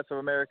Boy Scouts of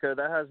America,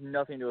 that has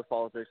nothing to do with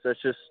politics.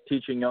 That's just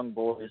teaching young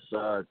boys,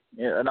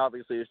 and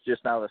obviously it's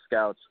just now the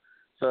Scouts.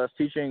 So that's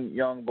teaching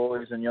young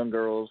boys and young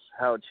girls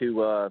how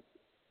to,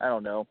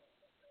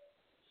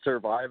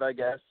 survive, I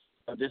guess.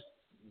 Just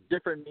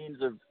different means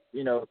of,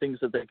 things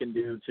that they can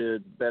do to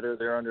better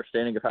their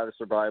understanding of how to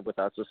survive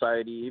without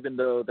society, even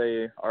though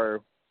they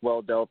are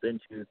well dealt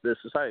into this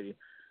society.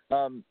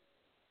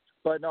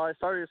 But no, I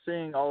started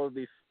seeing all of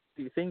these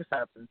things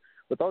happen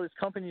with all these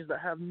companies that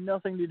have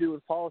nothing to do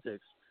with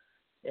politics.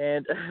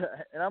 And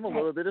I'm a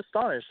little bit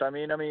astonished. I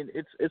mean,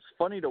 it's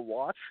funny to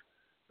watch,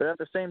 but at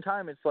the same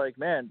time, it's like,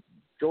 man,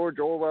 George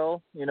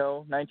Orwell,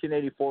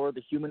 1984,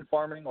 the human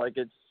farming, like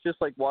it's just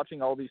like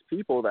watching all these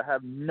people that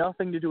have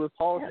nothing to do with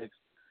politics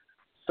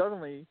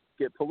suddenly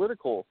get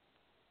political.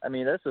 I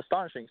mean, that's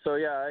astonishing. So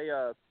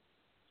I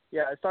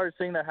started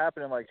seeing that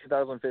happen in like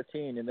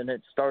 2015, and then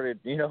it started,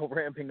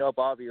 ramping up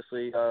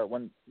obviously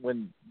when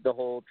the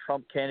whole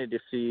Trump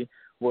candidacy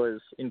was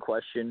in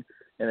question,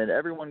 and then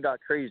everyone got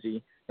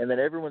crazy, and then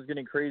everyone's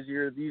getting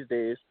crazier these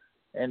days.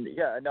 And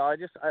yeah, no,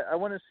 I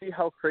want to see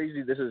how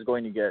crazy this is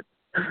going to get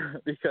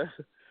because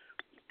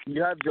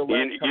you have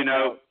Gillette coming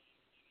out.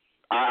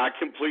 I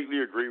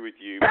completely agree with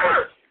you.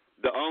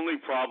 The only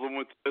problem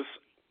with this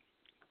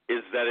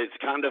is that it's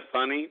kind of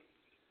funny,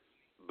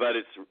 but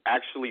it's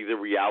actually the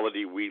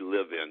reality we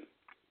live in,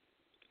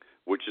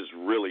 which is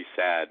really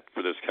sad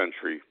for this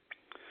country.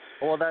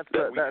 Well, that's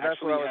what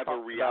I was have a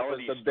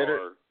reality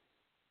star.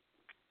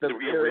 The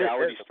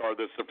reality star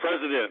that's the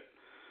president.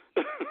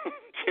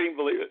 Can't even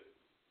believe it.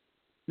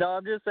 No,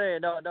 I'm just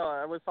saying. No.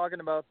 I was talking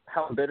about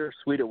how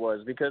bittersweet it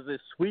was because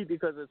it's sweet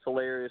because it's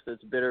hilarious.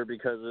 It's bitter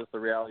because it's the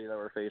reality that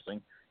we're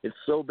facing. It's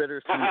so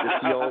bittersweet to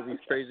see all these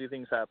crazy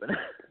things happen.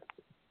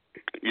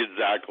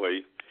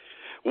 Exactly.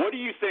 What do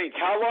you think?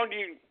 How long do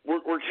you?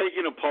 We're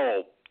taking a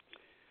poll.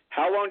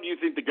 How long do you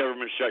think the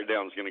government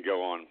shutdown is going to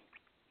go on?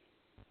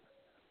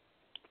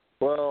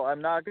 Well,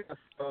 I'm not going to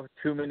throw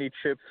too many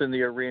chips in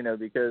the arena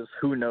because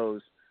who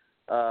knows?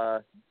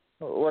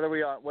 What are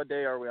we on? What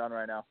day are we on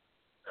right now?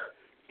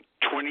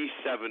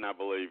 27, I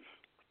believe.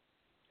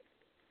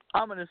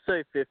 I'm going to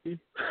say 50.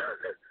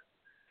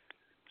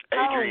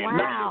 Adrian,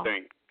 wow. what do you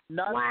think?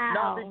 Not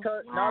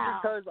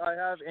because I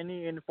have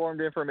any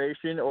informed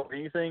information or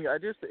anything.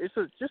 It's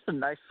just a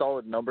nice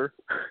solid number.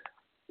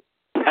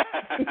 I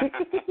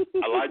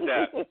like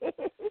that.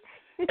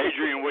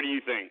 Adrian, what do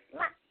you think?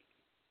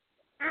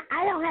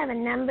 I don't have a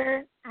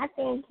number. I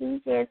think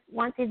he just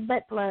wants his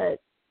butt plugged.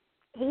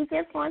 He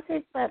just wants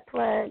his butt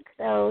plugged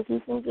so he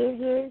can get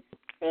his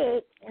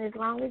fit, and as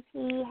long as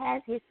he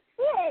has his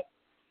fit,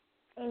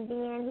 and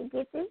then he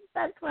gets his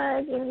butt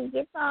plugged and he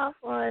gets off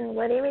on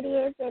whatever it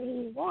is that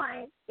he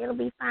wants, it'll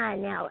be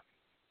fine. Now,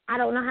 I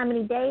don't know how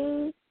many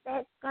days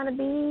that's going to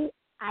be.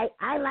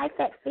 I like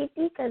that 50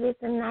 because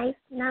it's a nice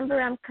number.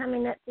 I'm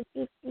coming up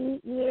to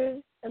 50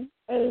 years of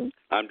age.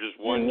 I'm just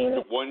one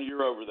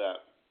year over that.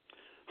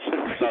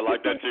 I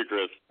like that too,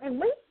 Chris. And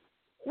we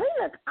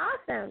look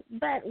awesome,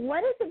 but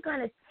what is it going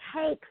to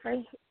take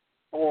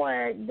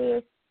for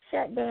this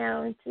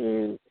shutdown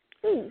to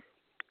cease?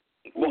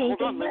 Well,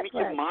 hold on. Let me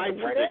give my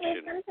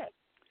prediction.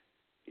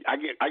 I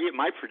get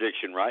my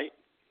prediction, right?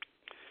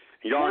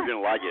 Y'all are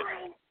going to like it.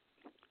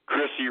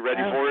 Chris, are you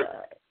ready for it?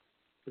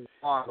 Come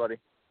on, buddy.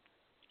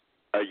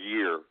 A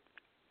year.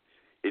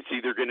 It's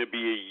either going to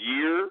be a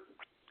year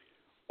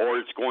or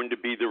it's going to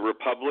be the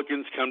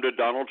Republicans come to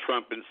Donald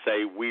Trump and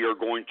say, we are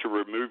going to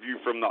remove you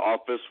from the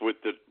office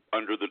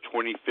under the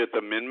 25th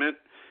Amendment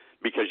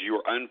because you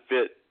are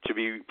unfit to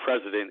be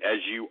president as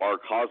you are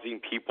causing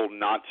people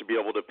not to be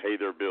able to pay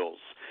their bills.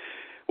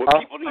 What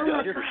people need to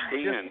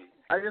understand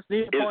I just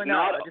need to point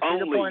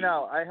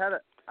out,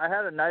 I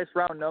had a nice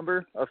round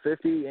number of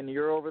 50, and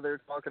you're over there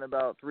talking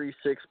about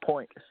 365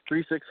 point,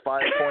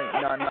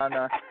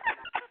 nah.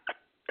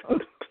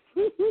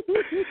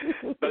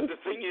 But the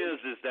thing is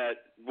that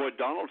what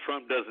Donald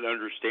Trump doesn't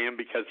understand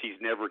because he's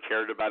never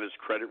cared about his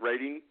credit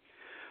rating,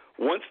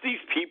 once these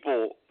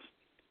people,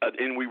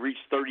 and we reach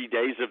 30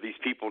 days of these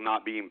people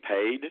not being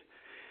paid,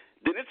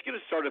 then it's going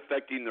to start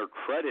affecting their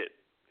credit.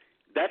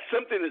 That's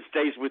something that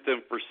stays with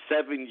them for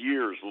 7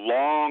 years,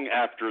 long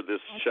after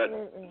this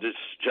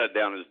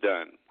shutdown is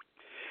done.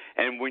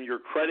 And when your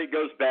credit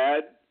goes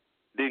bad,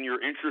 then your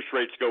interest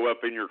rates go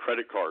up in your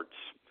credit cards.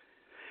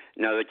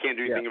 Now, they can't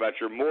do anything about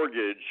your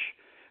mortgage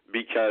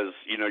because,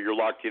 you're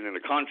locked in a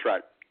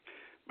contract.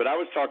 But I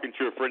was talking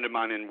to a friend of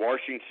mine in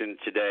Washington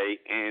today,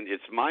 and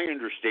it's my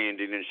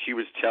understanding, and she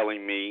was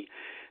telling me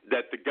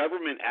that the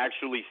government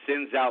actually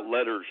sends out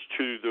letters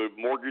to the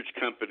mortgage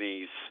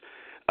companies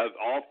of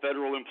all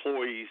federal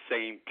employees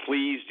saying,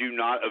 please do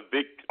not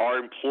evict our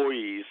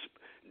employees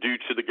due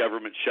to the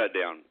government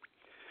shutdown.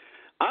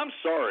 I'm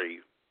sorry.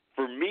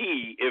 For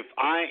me, if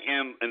I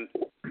am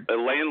a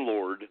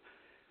landlord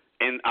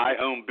and I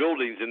own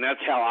buildings and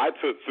that's how I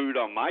put food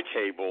on my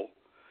table,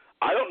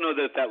 I don't know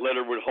that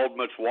letter would hold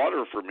much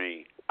water for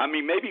me. I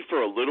mean, maybe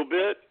for a little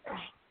bit,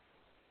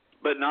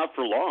 but not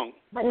for long.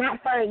 But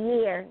not for a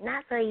year.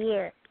 Not for a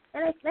year.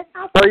 And let's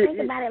also think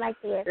about it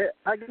like this.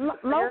 I guess it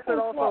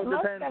also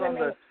depends on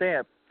the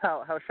stamp,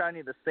 how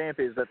shiny the stamp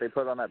is that they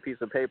put on that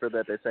piece of paper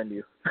that they send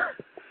you.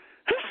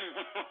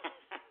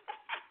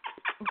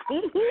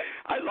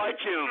 I like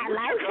him.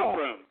 Where'd you come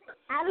from?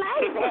 I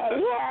like that,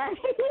 yeah.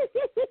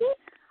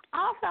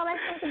 Also,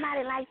 let's think about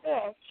it like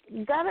this.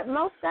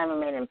 Most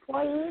government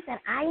employees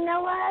that I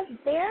know of,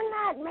 they're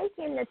not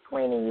making the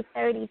 $20,000,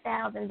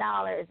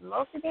 $30,000.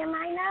 Most of them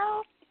I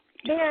know,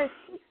 they're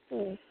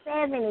 $60,000,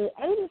 $70,000,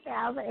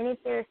 $80,000, and if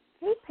there's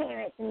two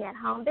parents in that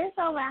home, there's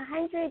over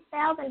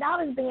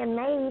 $100,000 being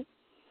made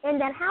in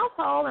that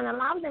household, and a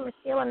lot of them are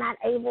still not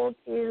able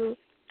to.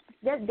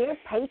 They're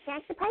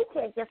paycheck to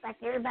paycheck, just like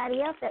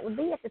everybody else that would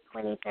be at the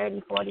 $20,000,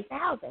 $30,000,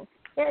 $40,000.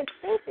 Their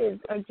expenses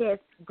are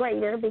just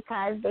greater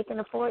because they can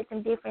afford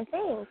some different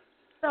things.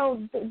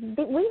 So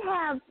we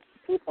have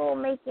people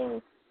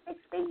making six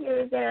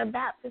figures that are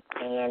about to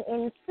stand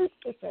in soup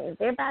kitchens.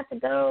 They're about to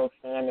go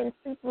stand in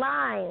soup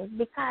lines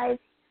because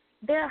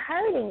they're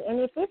hurting. And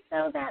if this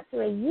goes out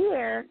to a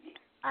year,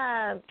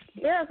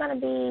 there are going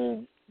to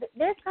be.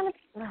 There's going to.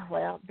 Oh,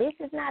 well, this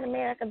is not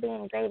America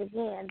being great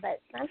again,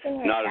 but something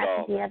has Not at got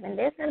all. to give, and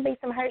there's going to be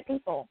some hurt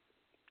people.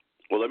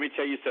 Well, let me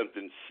tell you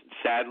something.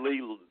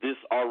 Sadly, this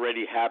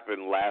already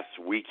happened last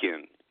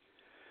weekend.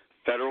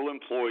 Federal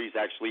employees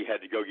actually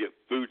had to go get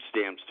food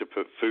stamps to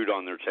put food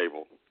on their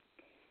table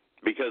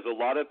because a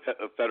lot of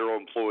federal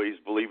employees,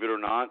 believe it or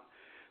not,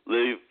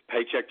 live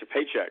paycheck to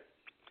paycheck.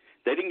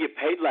 They didn't get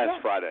paid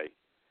last Friday.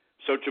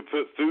 So to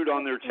put food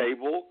on their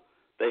table,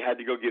 they had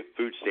to go get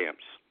food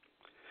stamps.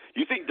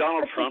 You think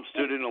Donald Trump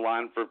stood in a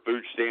line for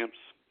food stamps?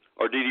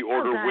 Or did he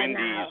order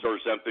Wendy's or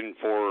something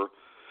for,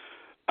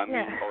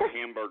 or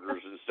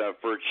hamburgers and stuff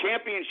for a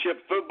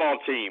championship football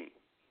team?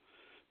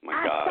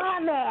 I saw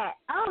that.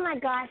 Oh, my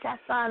gosh, I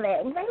saw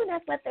that. Maybe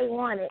that's what they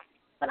wanted.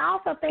 But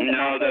also think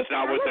about that's this.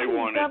 not what they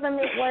wanted.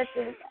 Government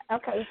workers.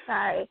 Okay,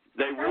 sorry.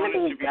 They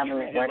wanted to be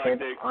government treated workers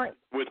like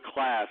with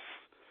class.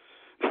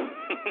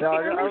 No,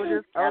 I was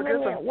just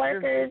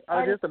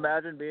just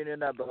imagine being in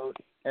that boat,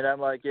 and I'm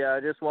like, yeah, I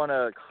just want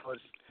a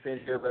college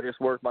championship. I just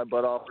worked my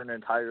butt off for an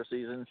entire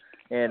season,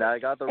 and I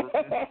got the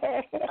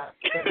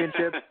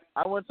championship.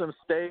 I want some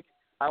steak.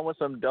 I want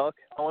some duck.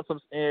 I want some,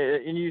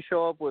 and you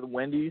show up with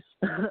Wendy's.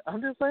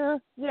 I'm just saying,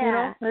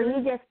 maybe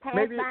you just pass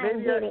by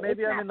and get it.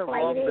 Maybe I'm in the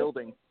wrong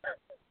building.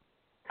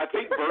 I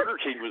think Burger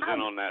King was in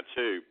on that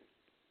too.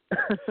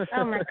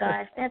 Oh my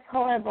gosh, that's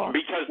horrible.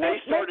 Because they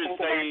started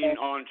saying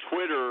on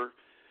Twitter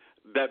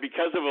that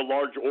because of a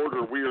large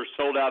order, we are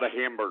sold out of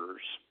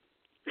hamburgers.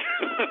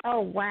 Oh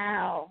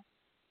wow.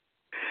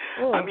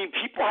 Ooh. I mean,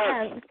 people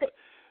have.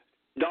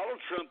 Donald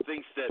Trump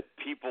thinks that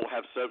people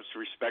have such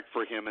respect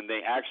for him, and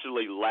they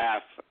actually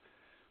laugh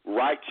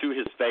right to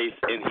his face,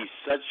 and he's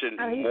such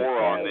a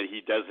moron that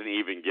he doesn't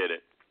even get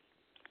it.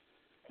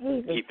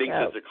 He thinks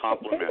it's a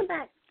compliment.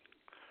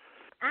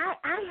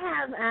 I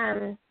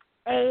have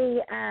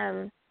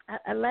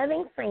a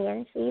loving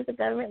friend. She's a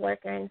government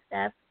worker and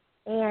stuff,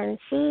 and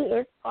she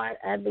is part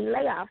of the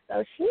layoff.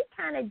 So she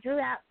kind of drew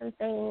out some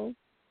things,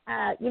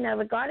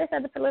 regardless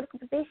of the political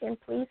position,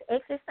 please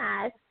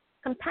exercise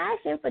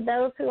compassion for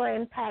those who are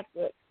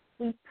impacted.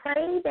 We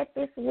pray that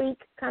this week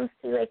comes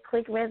to a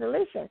quick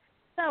resolution.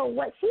 So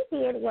what she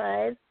did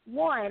was,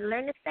 1,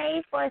 learn to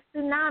save for a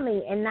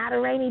tsunami and not a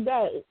rainy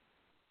day.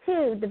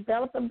 2,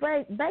 develop a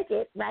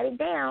budget, write it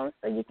down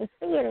so you can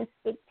see it and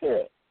stick to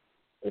it.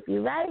 If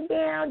you write it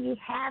down, you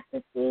have to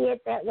see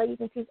it. That way you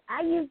can see.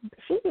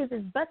 She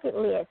uses bucket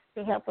lists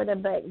to help with her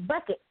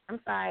bucket.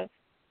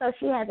 So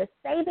she has a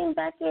saving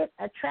bucket,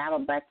 a travel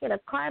bucket, a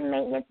car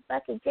maintenance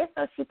bucket, just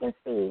so she can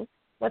see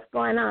what's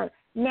going on.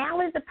 Now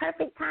is the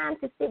perfect time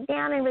to sit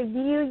down and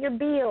review your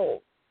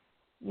bills.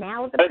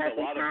 Now is the perfect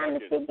time to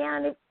sit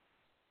down and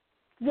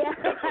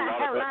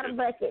a lot of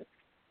buckets.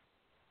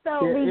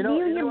 So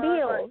review your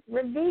bills,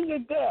 review your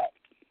debt.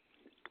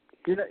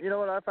 You know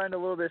what I find a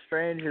little bit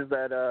strange is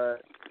that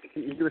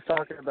he was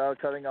talking about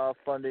cutting off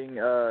funding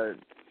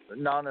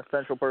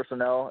non-essential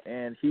personnel,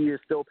 and he is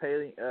still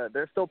paying.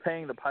 They're still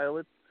paying the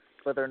pilots,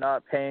 but they're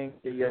not paying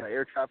the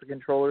air traffic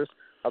controllers.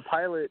 A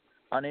pilot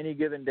on any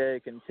given day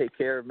can take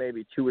care of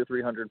maybe 200 or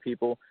 300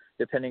 people,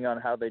 depending on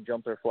how they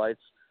jump their flights.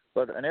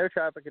 But an air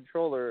traffic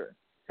controller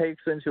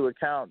takes into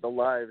account the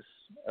lives.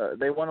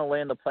 They want to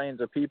land the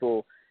planes of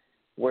people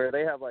where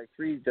they have like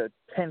 3,000 to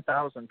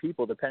 10,000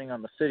 people, depending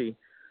on the city.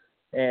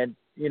 And,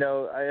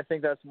 I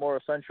think that's more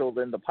essential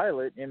than the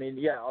pilot. I mean,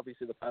 yeah,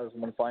 obviously the pilot's the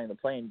one flying the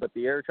plane, but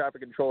the air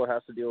traffic controller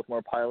has to deal with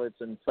more pilots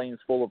and planes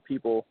full of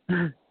people,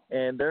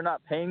 and they're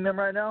not paying them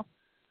right now.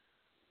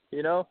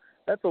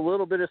 That's a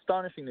little bit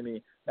astonishing to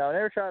me. Now, an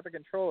air traffic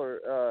controller,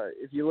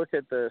 if you look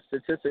at the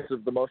statistics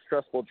of the most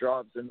stressful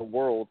jobs in the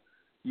world,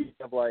 you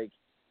have like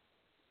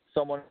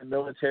someone in the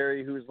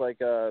military who's like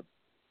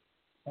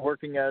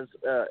working as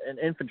an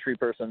infantry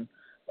person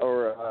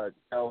or a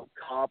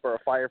cop or a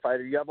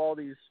firefighter. You have all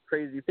these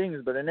crazy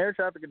things, but an air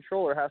traffic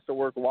controller has to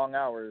work long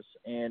hours,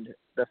 and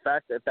the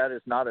fact that that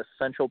is not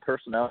essential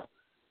personnel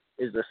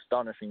is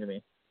astonishing to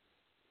me.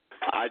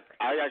 I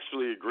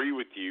actually agree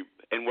with you.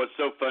 And what's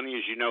so funny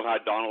is how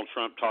Donald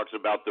Trump talks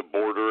about the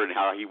border and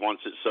how he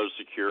wants it so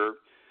secure.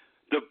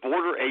 The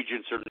border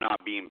agents are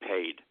not being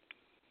paid.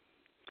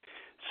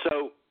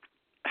 So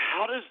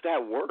how does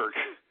that work?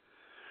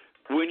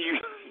 When you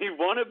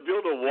want to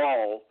build a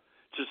wall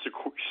to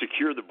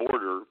secure the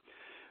border,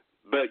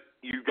 but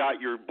you got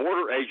your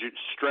border agents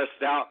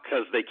stressed out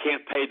because they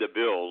can't pay the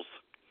bills.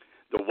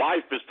 The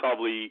wife is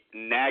probably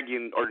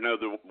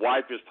the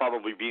wife is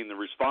probably being the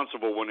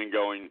responsible one and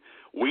going,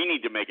 we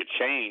need to make a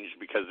change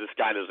because this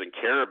guy doesn't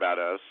care about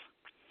us.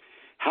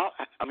 How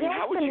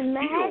would you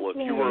feel if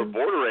you were a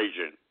border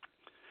agent?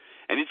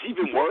 And it's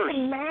even worse.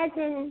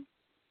 Imagine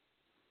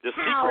the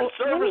Secret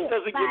Service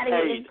doesn't get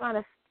paid.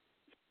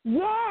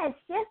 Yes,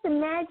 just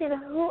imagine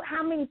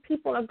how many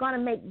people are going to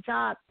make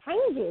job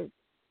changes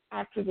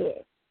after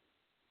this.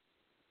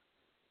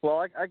 Well,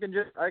 I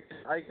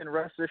can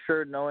rest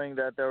assured knowing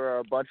that there are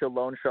a bunch of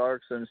loan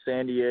sharks in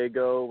San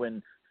Diego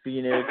and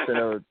Phoenix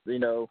and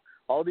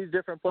all these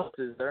different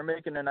places. They're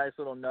making a nice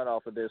little nut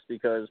off of this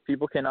because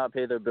people cannot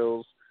pay their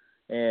bills,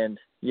 and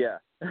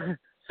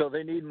So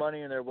they need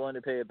money, and they're willing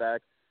to pay it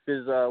back.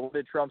 Because what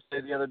did Trump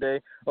say the other day?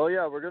 Oh,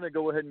 yeah, we're going to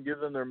go ahead and give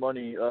them their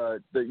money. We're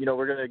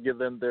going to give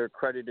them their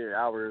credited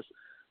hours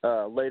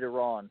later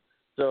on.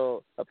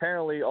 So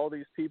apparently all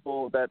these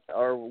people that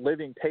are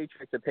living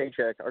paycheck to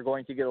paycheck are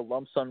going to get a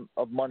lump sum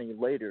of money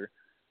later.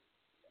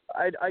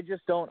 I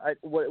just don't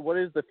 – what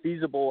is the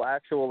feasible,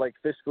 actual, like,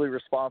 fiscally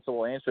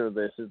responsible answer to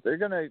this? Is they're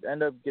going to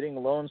end up getting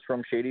loans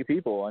from shady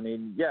people. I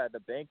mean, yeah, the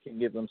bank can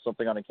give them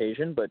something on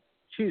occasion, but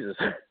Jesus.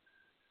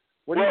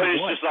 What do you it's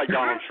want? just like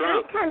Donald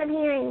Trump. I'm kind of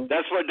hearing.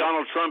 That's what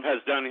Donald Trump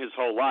has done his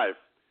whole life,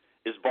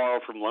 is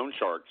borrow from loan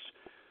sharks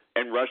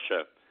and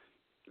Russia,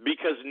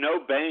 because no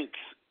banks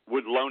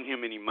would loan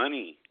him any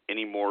money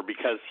anymore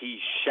because he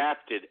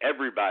shafted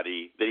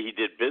everybody that he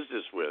did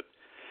business with.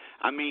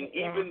 I mean,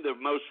 even the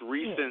most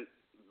recent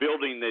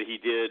building that he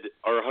did,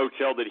 or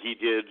hotel that he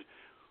did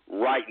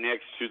right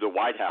next to the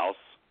White House,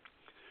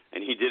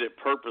 and he did it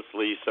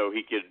purposely so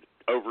he could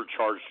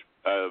overcharge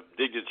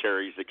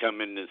dignitaries that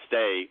come in and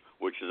stay,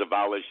 which is a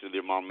violation of the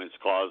Emoluments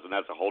Clause, and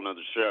that's a whole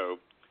other show.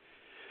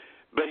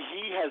 But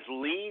he has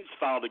liens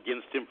filed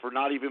against him for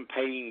not even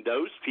paying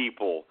those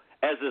people.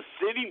 As a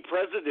sitting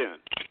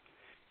president,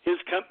 his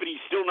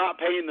company's still not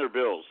paying their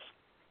bills.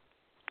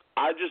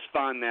 I just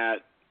find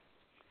that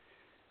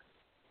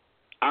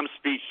I'm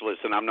speechless,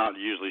 and I'm not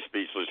usually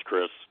speechless,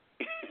 Chris.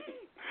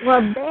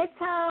 Well,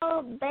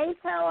 Beto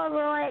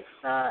O'Rourke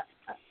for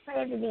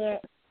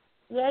president.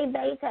 Yay,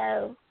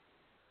 Beto.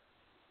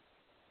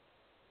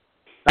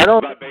 I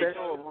don't think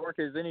Beto O'Rourke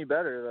is any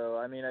better, though.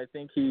 I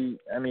think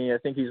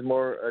he's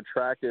more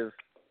attractive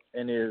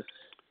in his,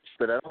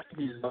 but I don't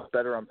think he's much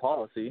better on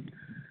policy.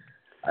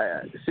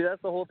 See,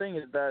 that's the whole thing,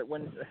 is that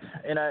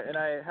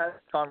I had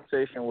a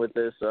conversation with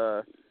this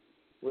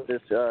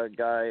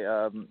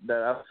guy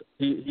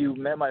he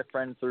met my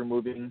friend through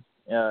moving.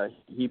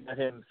 He met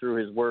him through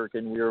his work,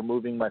 and we were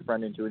moving my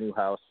friend into a new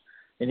house.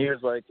 And he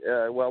was like,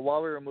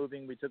 while we were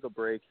moving, we took a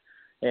break.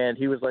 And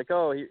he was like,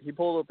 he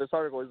pulled up this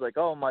article. He's like,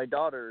 my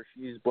daughter,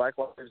 she's Black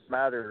Lives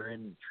Matter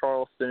in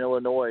Charleston,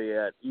 Illinois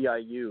at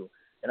EIU.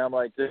 And I'm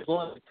like, there's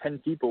only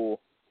 10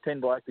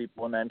 black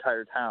people in the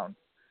entire town.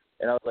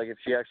 And I was like, if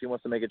she actually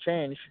wants to make a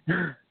change,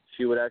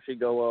 she would actually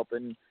go up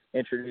and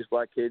introduce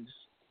black kids,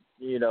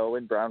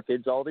 and brown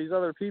kids, all these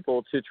other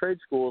people to trade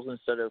schools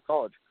instead of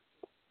college.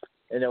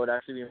 And it would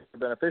actually be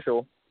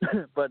beneficial.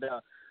 But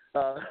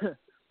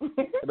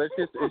it's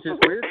just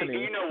weird to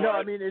me.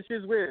 It's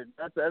just weird.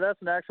 That's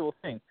an actual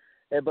thing.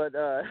 But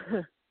the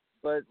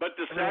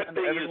sad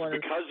thing is,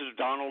 because of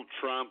Donald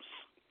Trump's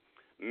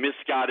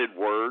misguided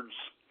words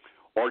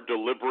or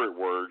deliberate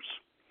words,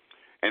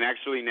 and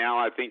actually now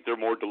I think they're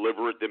more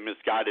deliberate than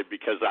misguided,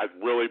 because I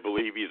really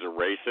believe he's a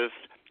racist,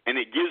 and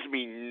it gives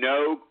me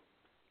no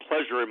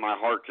pleasure in my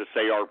heart to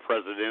say our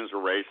president is a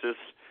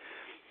racist,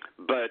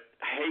 but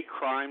hate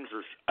crimes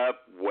are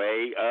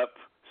way up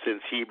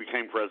since he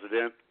became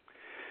president.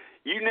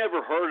 You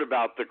never heard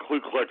about the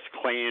Ku Klux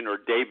Klan or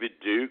David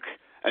Duke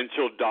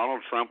until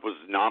Donald Trump was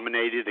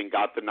nominated and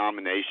got the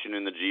nomination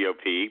in the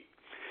GOP.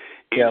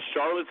 In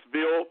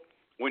Charlottesville,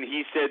 when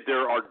he said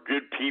there are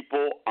good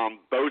people on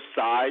both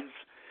sides,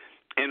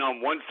 and on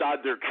one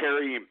side they're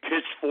carrying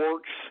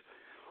pitchforks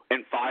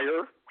and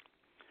fire,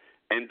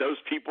 and those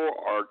people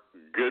are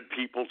good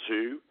people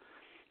too.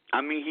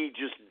 I mean, he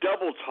just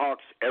double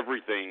talks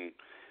everything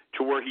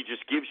to where he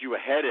just gives you a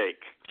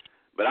headache.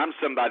 But I'm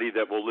somebody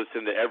that will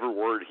listen to every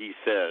word he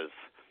says,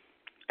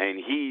 and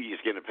he's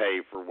going to pay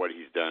for what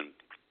he's done.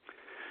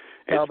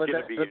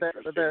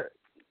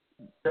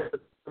 The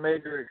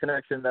major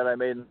connection that I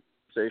made in the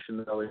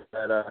conversation, though, is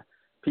that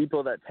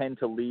people that tend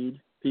to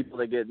lead, people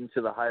that get into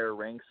the higher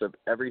ranks of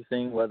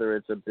everything, whether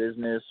it's a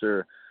business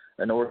or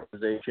an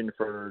organization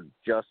for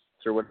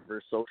justice or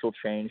whatever, social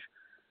change,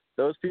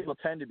 those people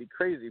tend to be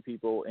crazy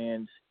people,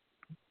 and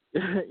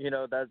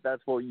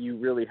that's what you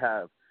really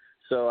have.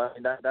 So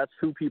that's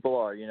who people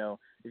are. If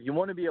you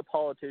want to be a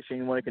politician,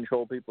 you want to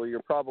control people,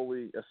 you're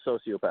probably a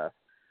sociopath.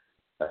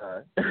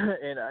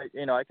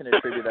 And I can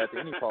attribute that to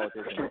any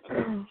politician.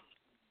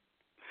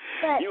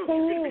 But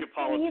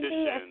can you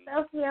be a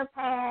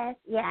sociopath?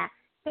 Yeah.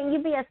 Can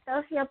you be a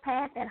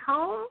sociopath at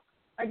home,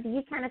 or do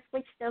you kind of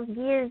switch those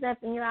gears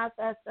up and you're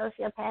also a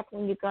sociopath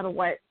when you go to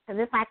work?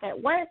 Because it's like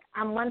at work,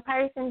 I'm one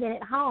person, then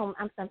at home,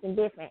 I'm something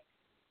different.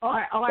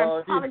 Or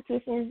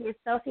politicians is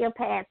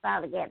sociopaths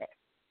altogether.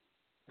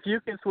 If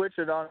you can switch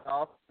it on and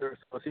off, you're a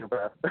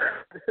sociopath.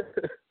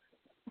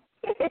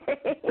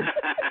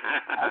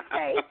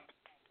 Okay.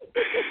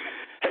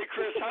 Hey,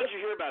 Chris, how did you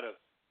hear about us?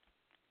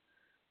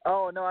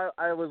 Oh, no,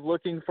 I was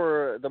looking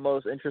for the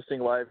most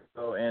interesting live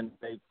show, and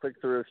I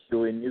clicked through a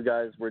few, and you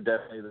guys were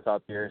definitely the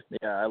top tier.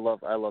 Yeah, I love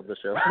the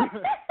show.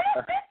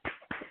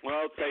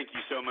 Well, thank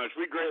you so much.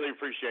 We greatly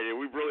appreciate it.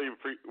 We really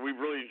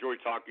enjoyed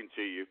talking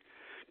to you.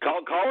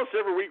 Call us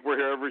every week. We're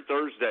here every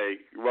Thursday.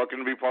 You're welcome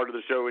to be part of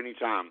the show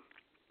anytime.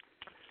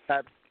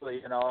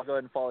 Absolutely, and I'll go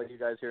ahead and follow you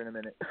guys here in a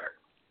minute.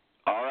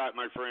 All right,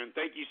 my friend.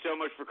 Thank you so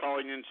much for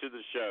calling into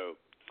the show.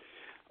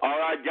 All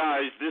right,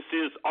 guys, this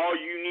is All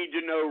You Need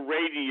to Know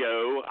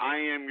Radio. I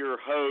am your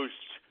host,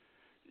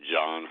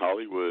 John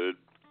Hollywood.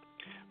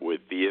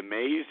 with the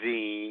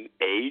amazing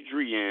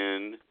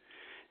Adrian.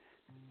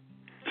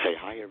 Say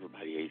hi,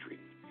 everybody,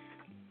 Adrian.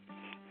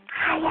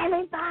 Hi,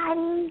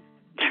 everybody.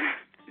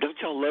 Don't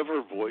y'all love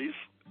her voice?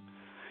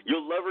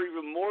 You'll love her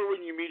even more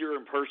when you meet her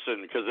in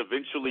person, because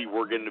eventually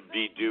we're going to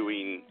be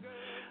doing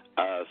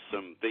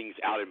some things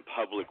out in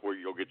public where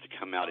you'll get to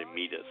come out and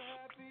meet us.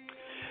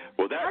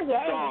 Well, that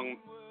song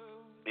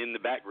in the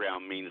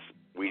background means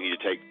we need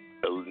to take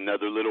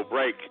another little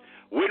break.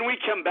 When we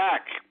come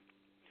back,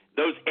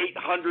 those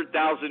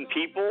 800,000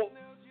 people,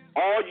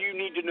 All You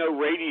Need to Know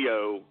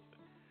Radio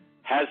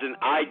has an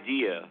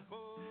idea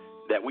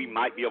that we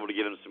might be able to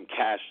get them some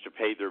cash to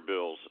pay their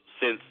bills,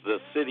 since the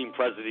sitting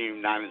president of the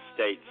United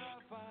States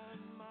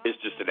is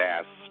just an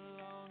ass.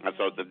 That's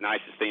the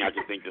nicest thing I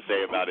can think to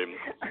say about him.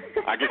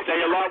 I could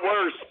say a lot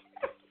worse.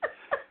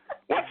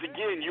 Once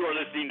again, you are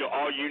listening to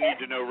All You Need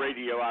to Know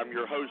Radio. I'm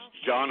your host,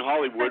 John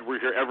Hollywood. We're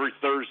here every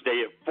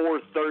Thursday at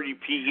 4:30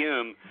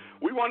 p.m.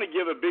 We want to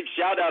give a big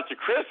shout-out to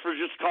Chris for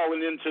just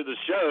calling into the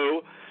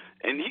show,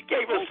 and he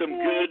gave us some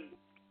good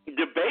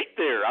debate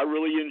there. I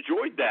really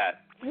enjoyed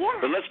that.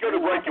 Yeah. But let's go to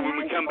break, and when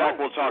we come back,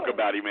 we'll talk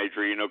about him,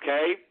 Adrian,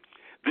 okay?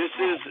 This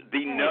is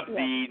the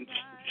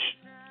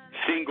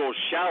single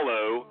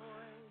Shallow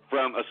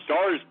from A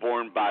Star Is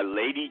Born by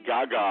Lady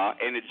Gaga,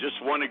 and it just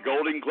won a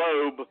Golden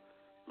Globe.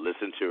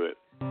 Listen to it.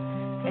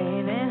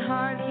 Ain't it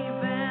hard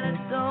keeping it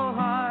so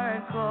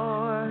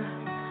hardcore?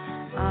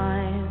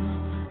 I'm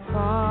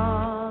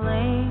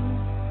falling.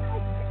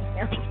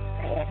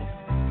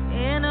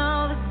 In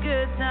all the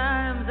good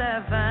times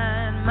I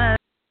find my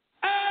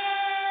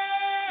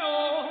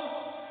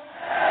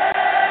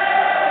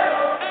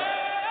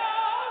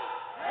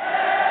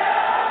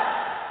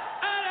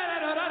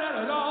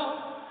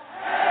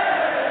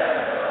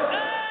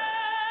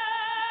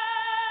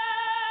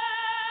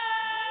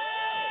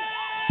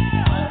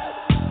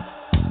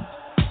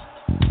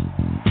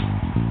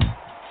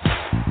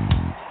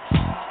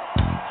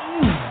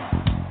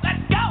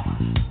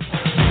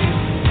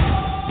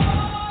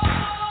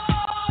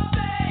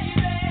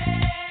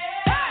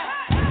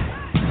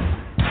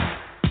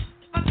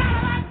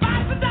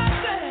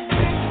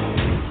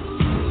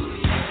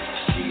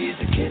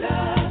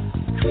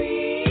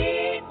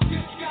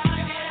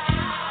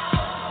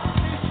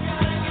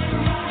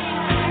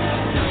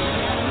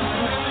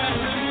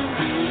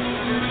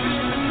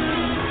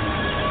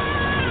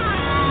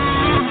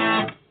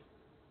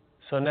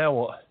So now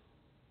what?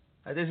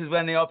 This is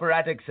when the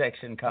operatic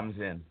section comes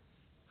in.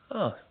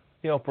 Oh,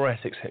 the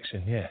operatic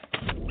section, yeah.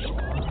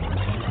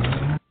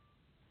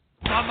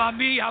 Mamma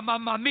mia,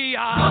 mamma mia,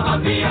 mamma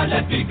mia,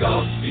 let me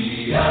go.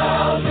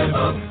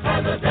 Beelzebub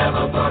and the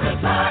devil put a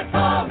attack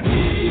for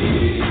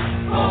me,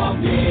 for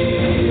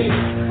me,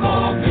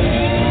 for me.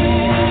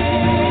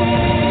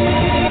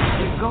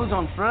 It goes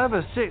on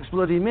forever, 6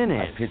 bloody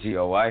minutes. I pity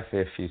your wife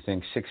if you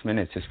think 6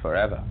 minutes is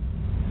forever.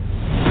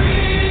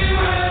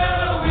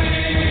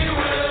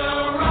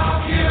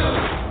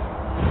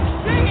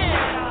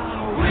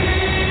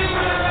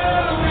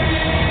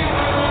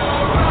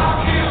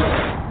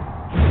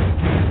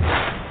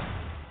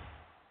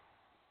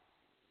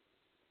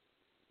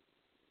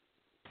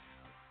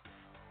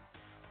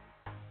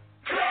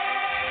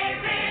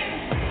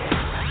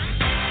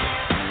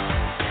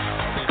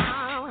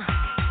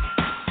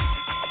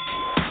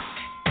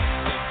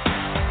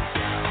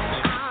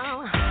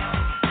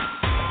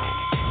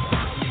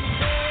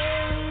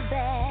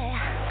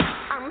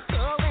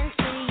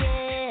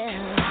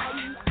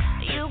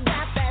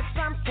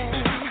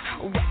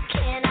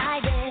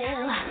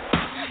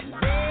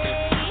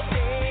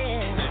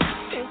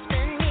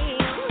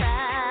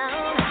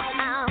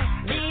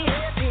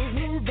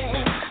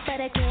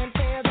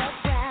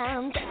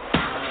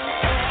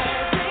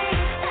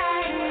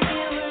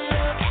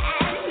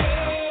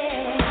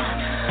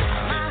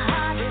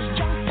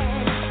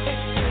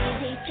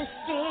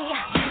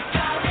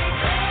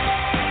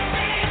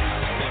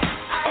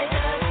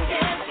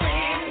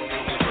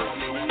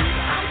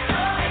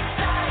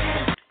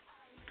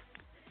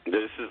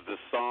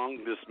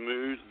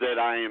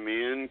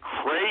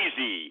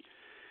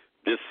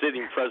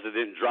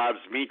 President drives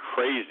me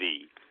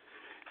crazy.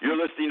 You're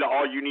listening to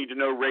All You Need to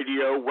Know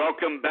Radio.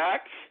 Welcome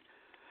back.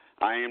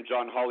 I am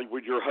John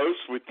Hollywood, your host,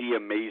 with the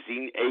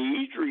amazing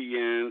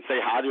Adrian. Say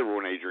hi to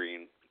everyone,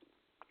 Adrian.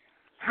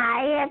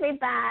 Hi,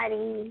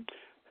 everybody.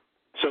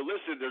 So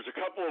listen, there's a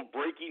couple of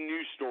breaking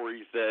news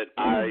stories that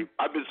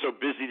I've been so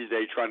busy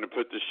today trying to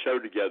put this show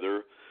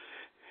together,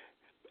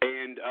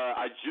 and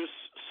I just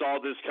saw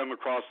this come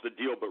across the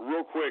deal. But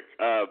real quick,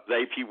 the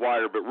AP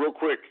Wire,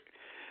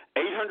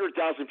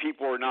 800,000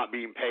 people are not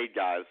being paid,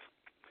 guys.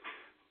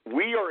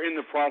 We are in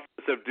the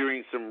process of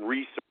doing some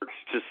research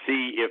to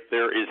see if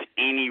there is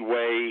any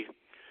way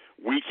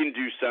we can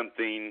do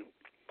something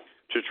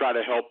to try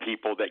to help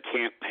people that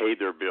can't pay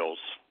their bills,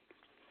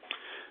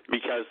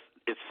 because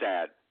it's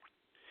sad.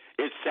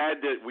 It's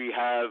sad that we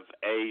have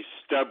a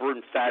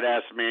stubborn,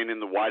 fat-ass man in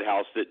the White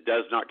House that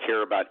does not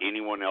care about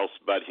anyone else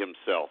but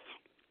himself.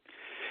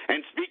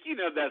 And speaking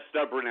of that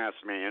stubborn-ass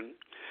man,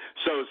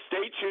 so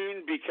stay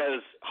tuned because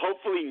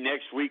hopefully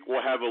next week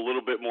we'll have a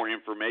little bit more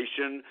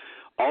information.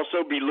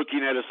 Also be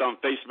looking at us on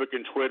Facebook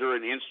and Twitter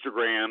and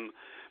Instagram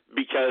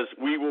because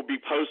we will be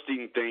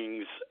posting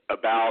things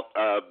about,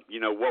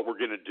 what we're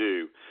going to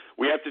do.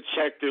 We have to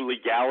check the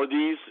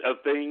legalities of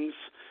things.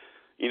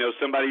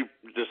 Somebody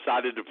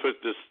decided to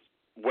put this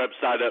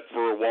website up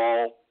for a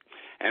wall.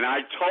 And I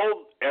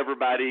told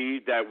everybody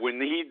that when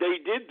they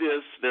did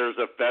this, there's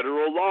a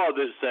federal law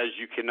that says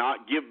you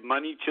cannot give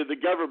money to the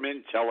government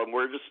and tell them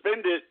where to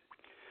spend it.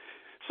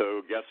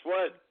 So guess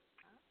what?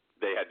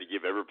 They had to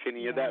give every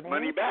penny of that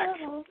money back.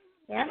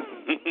 Yeah.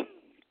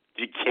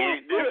 You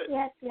can't do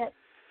it. Yes.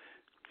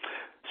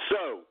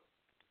 So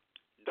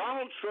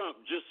Donald Trump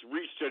just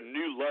reached a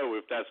new low,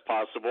 if that's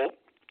possible.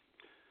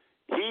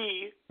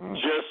 He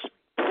just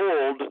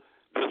pulled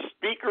the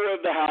Speaker of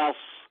the House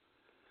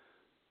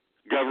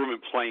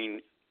government plane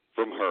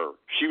from her.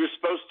 She was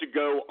supposed to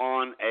go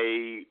on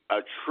a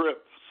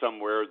trip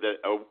somewhere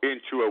that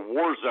into a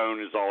war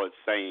zone is all it's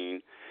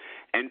saying,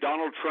 and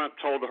Donald Trump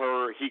told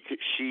her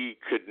she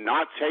could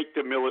not take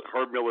her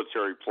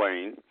military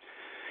plane,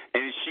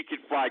 and she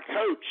could fly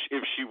coach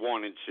if she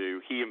wanted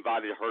to. He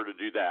invited her to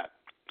do that.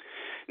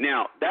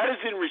 Now, that is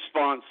in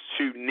response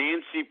to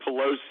Nancy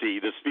Pelosi,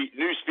 the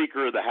new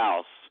Speaker of the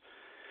House,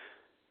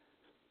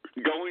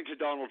 going to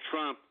Donald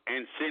Trump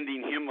and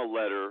sending him a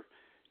letter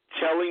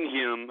telling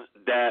him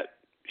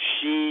that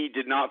she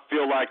did not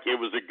feel like it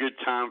was a good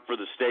time for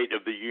the State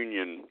of the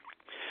Union.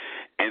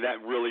 And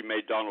that really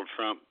made Donald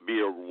Trump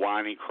be a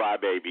whiny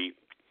crybaby.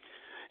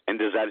 And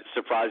does that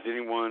surprise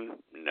anyone?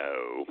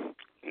 No,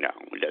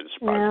 it doesn't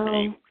surprise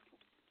me.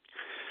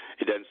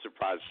 It doesn't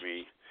surprise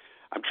me.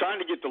 I'm trying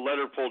to get the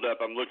letter pulled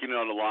up. I'm looking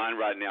on the line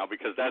right now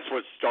because that's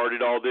what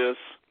started all this.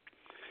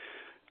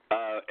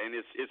 And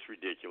it's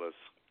ridiculous.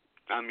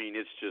 I mean,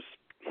 it's just...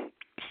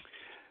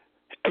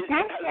 That's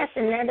just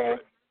another.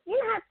 You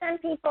know how some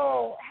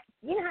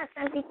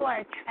people are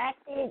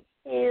attracted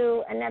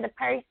to another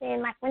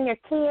person, like when you're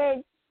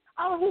kids.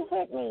 Oh, he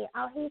hit me.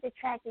 Oh, he's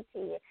attracted to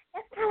you.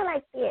 That's kind of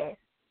like this.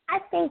 I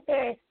think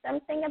there is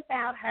something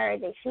about her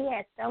that she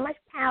has so much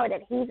power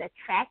that he's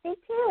attracted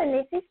to, and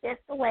this is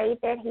just the way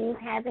that he's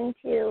having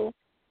to,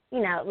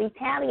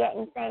 retaliate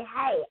and say,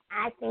 hey,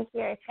 I think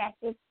you're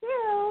attracted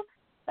too,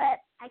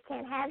 but I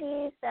can't have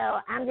you, so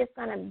I'm just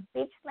going to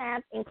bitch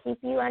slap and keep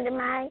you under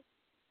my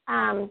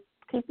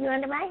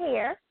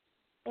hair,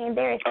 and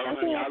there is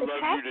something that's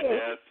attractive. I love you to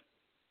death,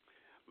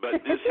 but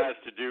this has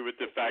to do with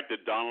the fact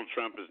that Donald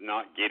Trump is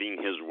not getting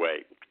his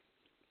way.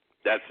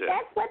 That's it.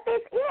 That's what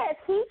this is.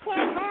 He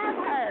can't have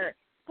her.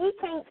 He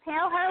can't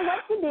tell her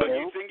what to do. But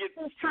you think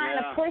He's trying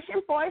to push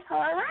and force her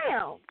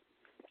around.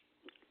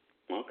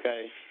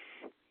 Okay.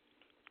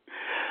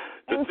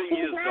 The thing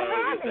is,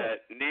 though, is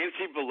that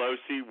Nancy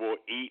Pelosi will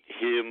eat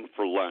him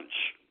for lunch.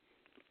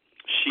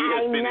 She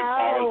has been in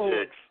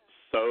politics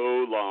so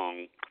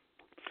long,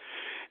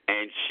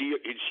 and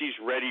she's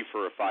ready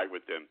for a fight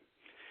with him.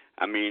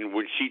 I mean,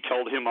 when she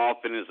told him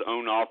off in his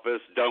own office,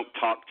 don't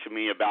talk to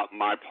me about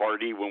my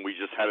party when we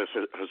just had a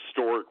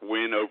historic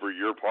win over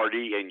your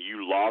party and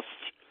you lost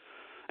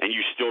and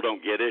you still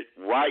don't get it,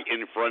 right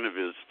in front of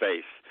his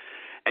face.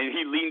 And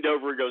he leaned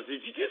over and goes, did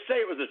you just say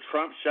it was a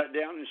Trump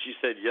shutdown? And she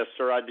said, yes,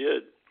 sir, I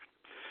did.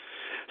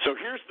 So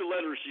here's the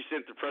letter she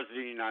sent the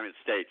President of the United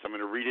States. I'm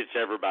going to read it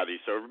to everybody.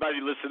 So everybody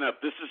listen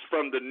up. This is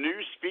from the new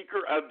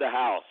Speaker of the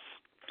House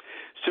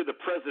to the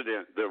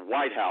President, the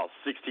White House,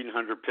 1600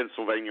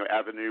 Pennsylvania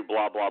Avenue,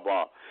 blah, blah,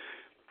 blah.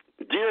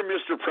 Dear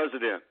Mr.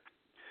 President,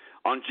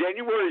 on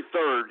January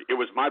 3rd, it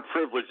was my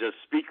privilege as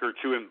Speaker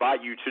to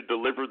invite you to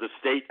deliver the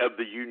State of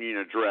the Union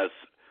address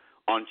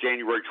on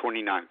January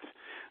 29th.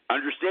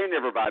 Understand,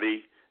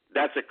 everybody,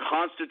 that's a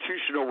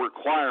constitutional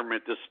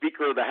requirement. The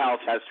Speaker of the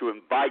House has to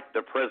invite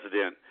the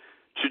President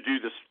to do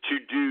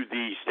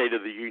the State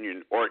of the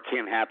Union, or it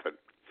can't happen.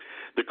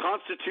 The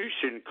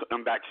Constitution,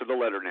 I'm back to the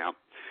letter now.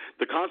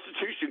 The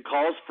Constitution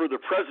calls for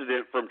the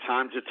President from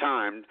time to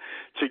time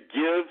to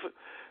give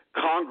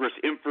Congress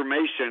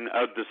information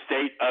of the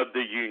State of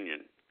the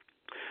Union.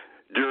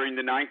 During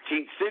the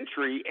 19th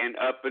century and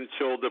up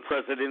until the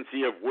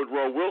presidency of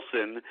Woodrow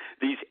Wilson,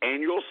 these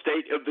annual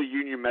State of the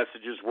Union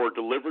messages were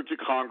delivered to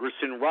Congress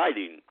in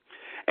writing.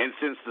 And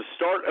since the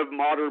start of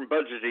modern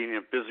budgeting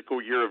in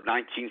fiscal year of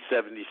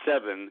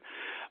 1977,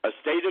 a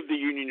State of the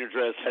Union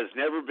address has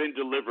never been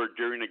delivered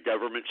during a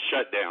government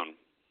shutdown.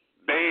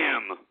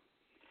 Bam!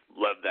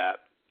 Love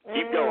that.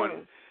 Keep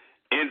going.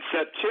 In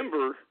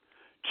September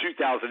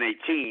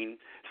 2018,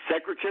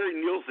 Secretary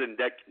Nielsen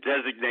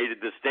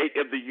designated the State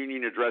of the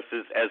Union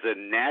addresses as a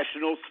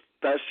national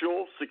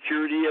special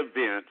security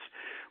event,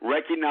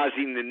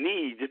 recognizing the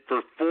need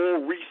for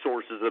full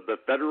resources of the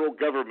federal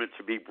government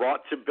to be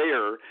brought to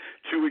bear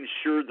to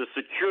ensure the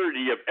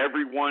security of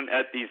everyone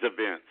at these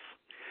events.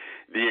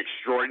 The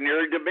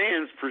extraordinary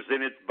demands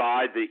presented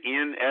by the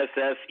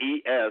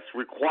NSSES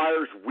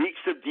requires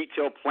weeks of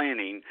detailed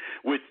planning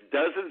with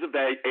dozens of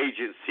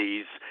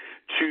agencies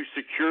to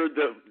secure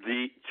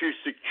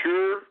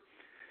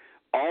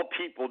all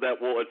people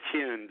that will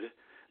attend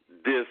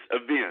this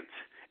event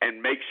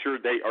and make sure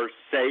they are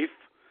safe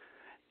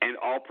and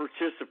all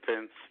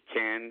participants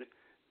can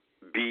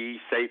be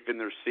safe in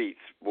their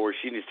seats. Boy,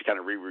 she needs to kind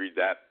of reread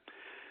that.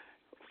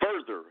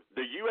 Further,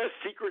 the U.S.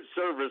 Secret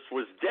Service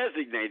was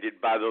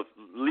designated by the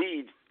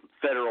lead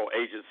federal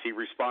agency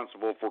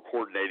responsible for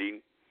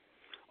coordinating,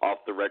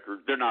 off the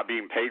record. They're not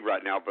being paid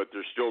right now, but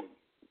they're still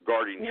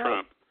guarding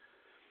Trump.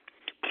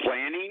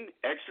 Planning,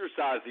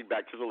 exercising,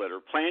 back to the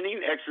letter,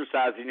 planning,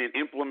 exercising, and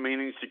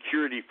implementing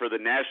security for the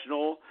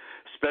National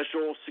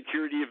Special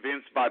Security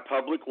Events by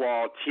Public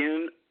Law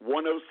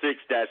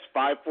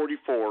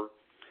 10106-544,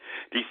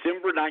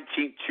 December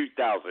 19,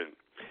 2000.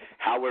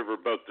 However,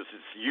 both the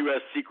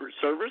U.S. Secret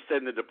Service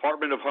and the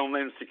Department of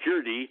Homeland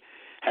Security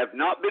have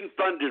not been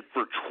funded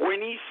for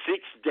 26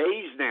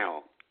 days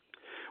now,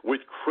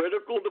 with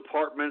critical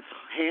departments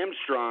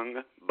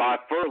hamstrung by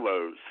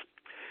furloughs.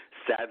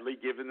 Sadly,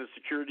 given the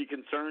security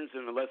concerns,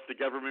 and unless the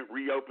government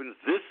reopens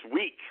this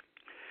week,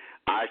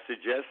 I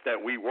suggest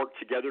that we work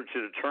together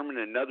to determine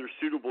another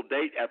suitable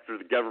date after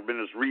the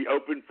government is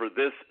reopened for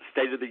this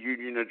State of the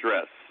Union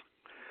address.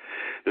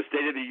 The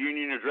State of the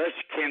Union address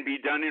can be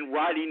done in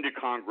writing to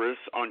Congress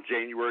on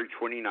January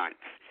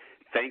 29th.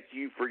 Thank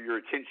you for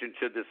your attention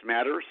to this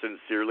matter.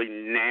 Sincerely,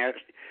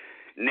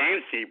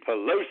 Nancy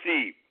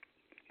Pelosi,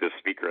 the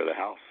Speaker of the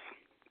House.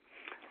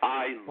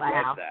 I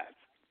love that.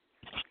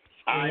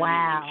 I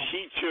mean,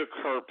 she took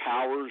her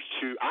powers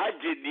to. I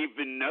didn't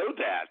even know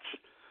that.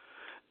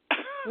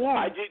 Yeah.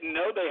 I didn't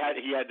know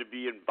he had to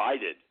be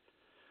invited.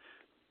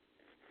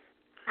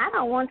 I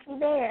don't want you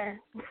there.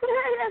 I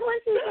don't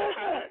want you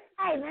there.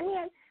 Hey,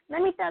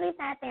 let me throw this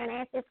out there and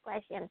ask this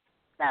question.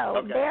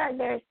 So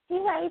there's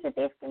two ways that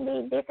this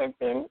has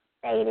been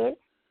stated.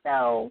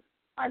 So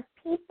are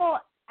people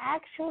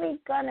actually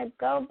gonna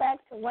go back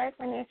to work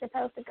when they're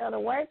supposed to go to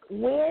work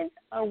with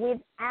or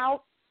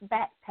without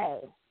back pay?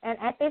 And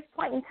at this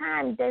point in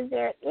time, does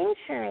their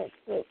insurance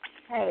get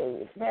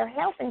paid? Their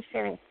health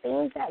insurance,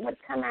 things that would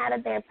come out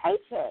of their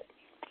paycheck.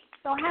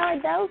 So how are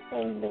those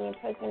things being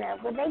taken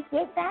up? Would they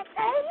get back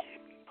pay?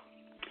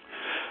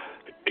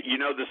 You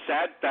know, the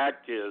sad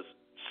fact is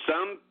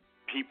some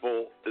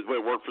people that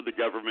work for the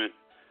government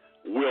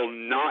will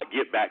not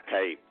get back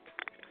pay.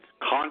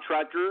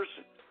 Contractors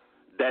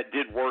that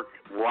did work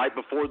right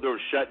before the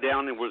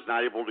shutdown and was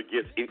not able to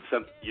get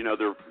some,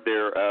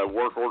 their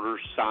work orders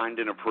signed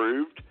and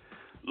approved,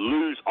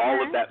 lose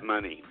all of that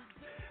money.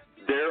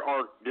 There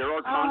are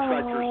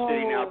contractors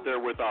sitting out there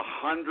with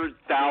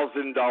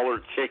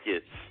 $100,000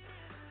 tickets,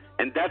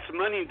 and that's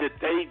money that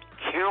they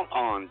count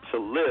on to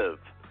live.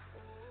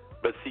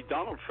 But see,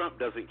 Donald Trump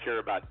doesn't care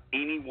about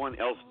anyone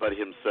else but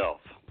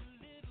himself.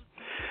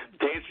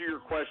 To answer your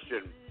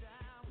question,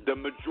 the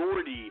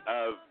majority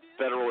of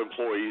federal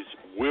employees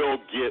will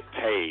get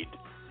paid,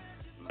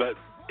 but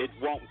it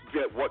won't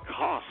get what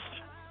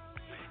cost.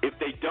 If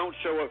they don't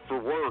show up for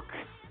work,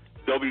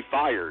 they'll be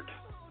fired,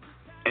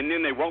 and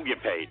then they won't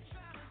get paid.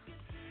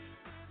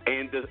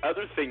 And the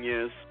other thing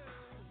is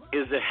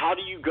that how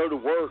do you go to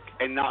work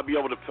and not be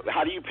able to,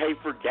 how do you pay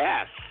for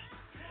gas?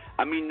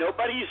 I mean,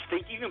 nobody is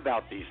thinking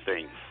about these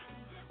things,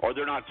 or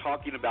they're not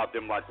talking about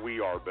them like we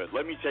are. But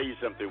let me tell you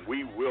something,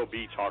 we will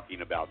be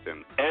talking about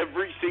them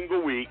every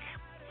single week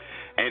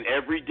and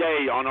every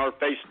day on our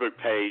Facebook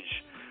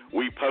page.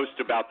 We post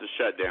about the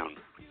shutdown.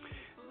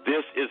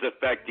 This is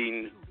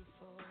affecting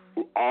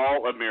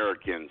all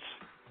Americans,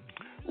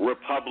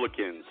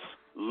 Republicans,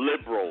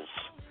 liberals,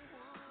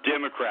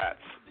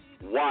 Democrats,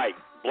 white,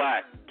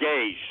 black,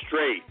 gay,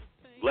 straight,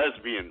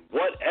 lesbian,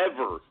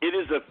 whatever. It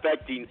is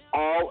affecting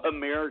all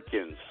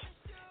Americans,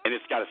 and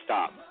it's got to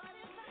stop.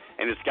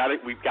 And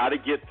we've got to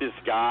get this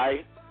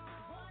guy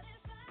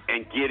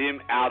and get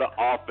him out of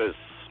office,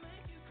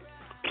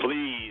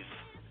 please.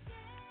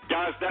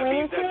 Guys, that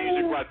means that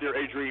music right there,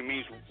 Adrienne,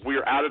 means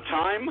we're out of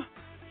time.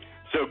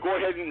 So go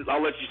ahead and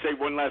I'll let you say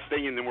one last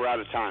thing, and then we're out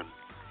of time.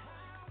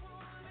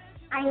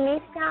 I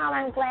missed y'all.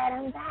 I'm glad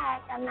I'm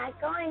back. I'm not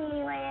going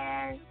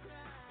anywhere.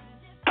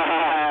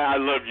 I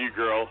love you,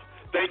 girl.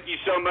 Thank you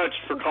so much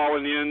for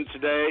calling in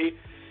today,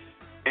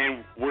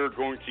 and we're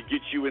going to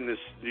get you in this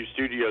new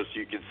studio so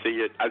you can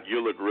see it.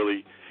 You look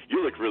really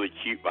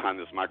cute behind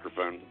this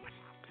microphone.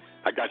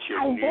 I got you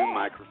a new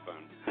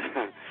microphone.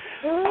 Guys,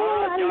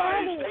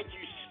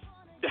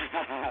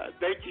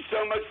 thank you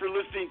so much for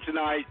listening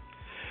tonight.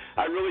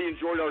 I really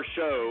enjoyed our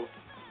show.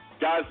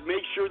 Guys,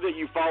 make sure that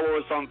you follow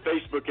us on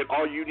Facebook at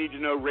All You Need to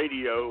Know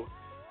Radio.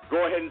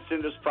 Go ahead and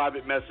send us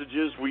private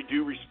messages. We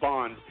do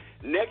respond.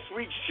 Next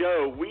week's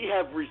show, we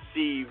have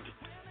received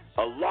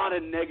a lot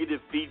of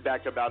negative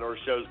feedback about our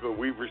shows, but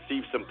we've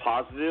received some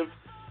positive.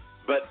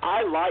 But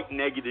I like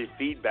negative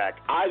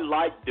feedback. I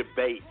like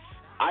debates.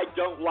 I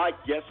don't like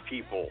yes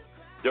people.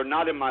 They're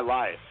not in my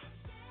life.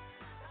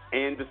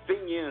 And the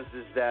thing is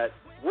that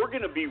we're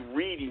going to be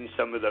reading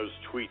some of those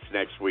tweets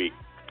next week,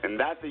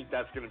 and I think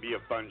that's going to be a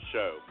fun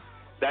show.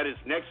 That is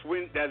next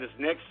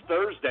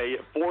Thursday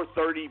at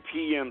 4:30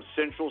 p.m.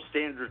 Central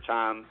Standard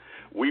Time.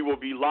 We will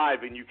be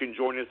live, and you can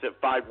join us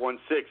at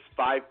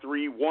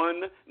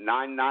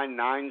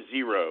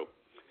 516-531-9990.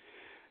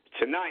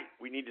 Tonight,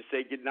 we need to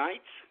say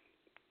goodnight.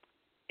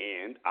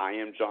 And I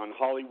am John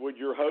Hollywood,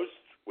 your host,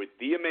 with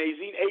the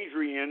amazing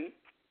Adrian.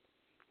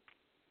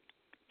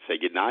 Say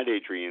goodnight,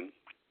 Adrian.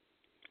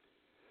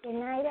 Good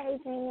night,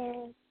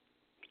 Adrian.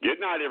 Good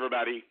night,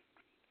 everybody.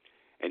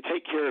 And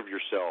take care of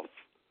yourself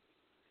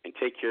and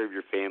take care of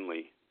your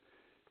family,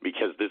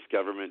 because this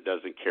government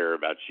doesn't care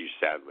about you,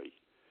 sadly.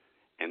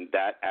 And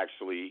that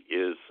actually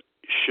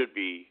should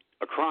be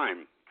a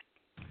crime.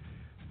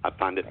 I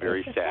find it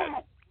very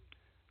sad.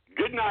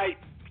 Good night.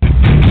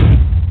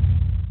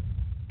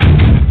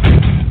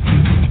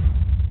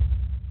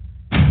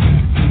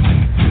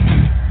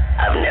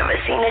 I've never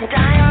seen a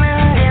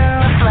diamond in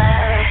the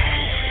flesh.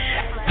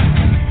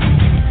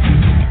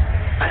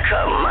 I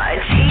cut my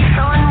teeth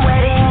on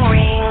wedding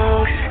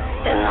rings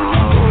in the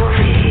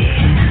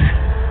movies,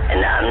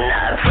 and I'm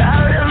not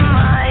proud of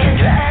my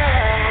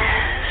address.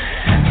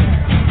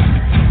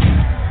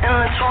 In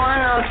the torn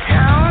up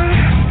town,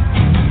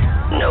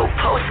 no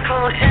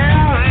postcode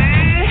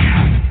envy,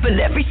 but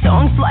every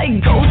song's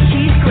like gold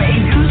cheese, Grey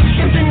Goose,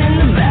 shipping in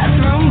the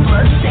bathroom,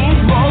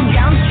 bloodstains, ball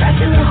gowns,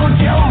 trash in the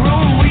hotel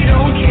room. We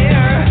don't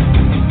care.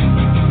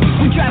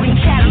 We're driving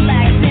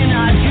Cadillacs.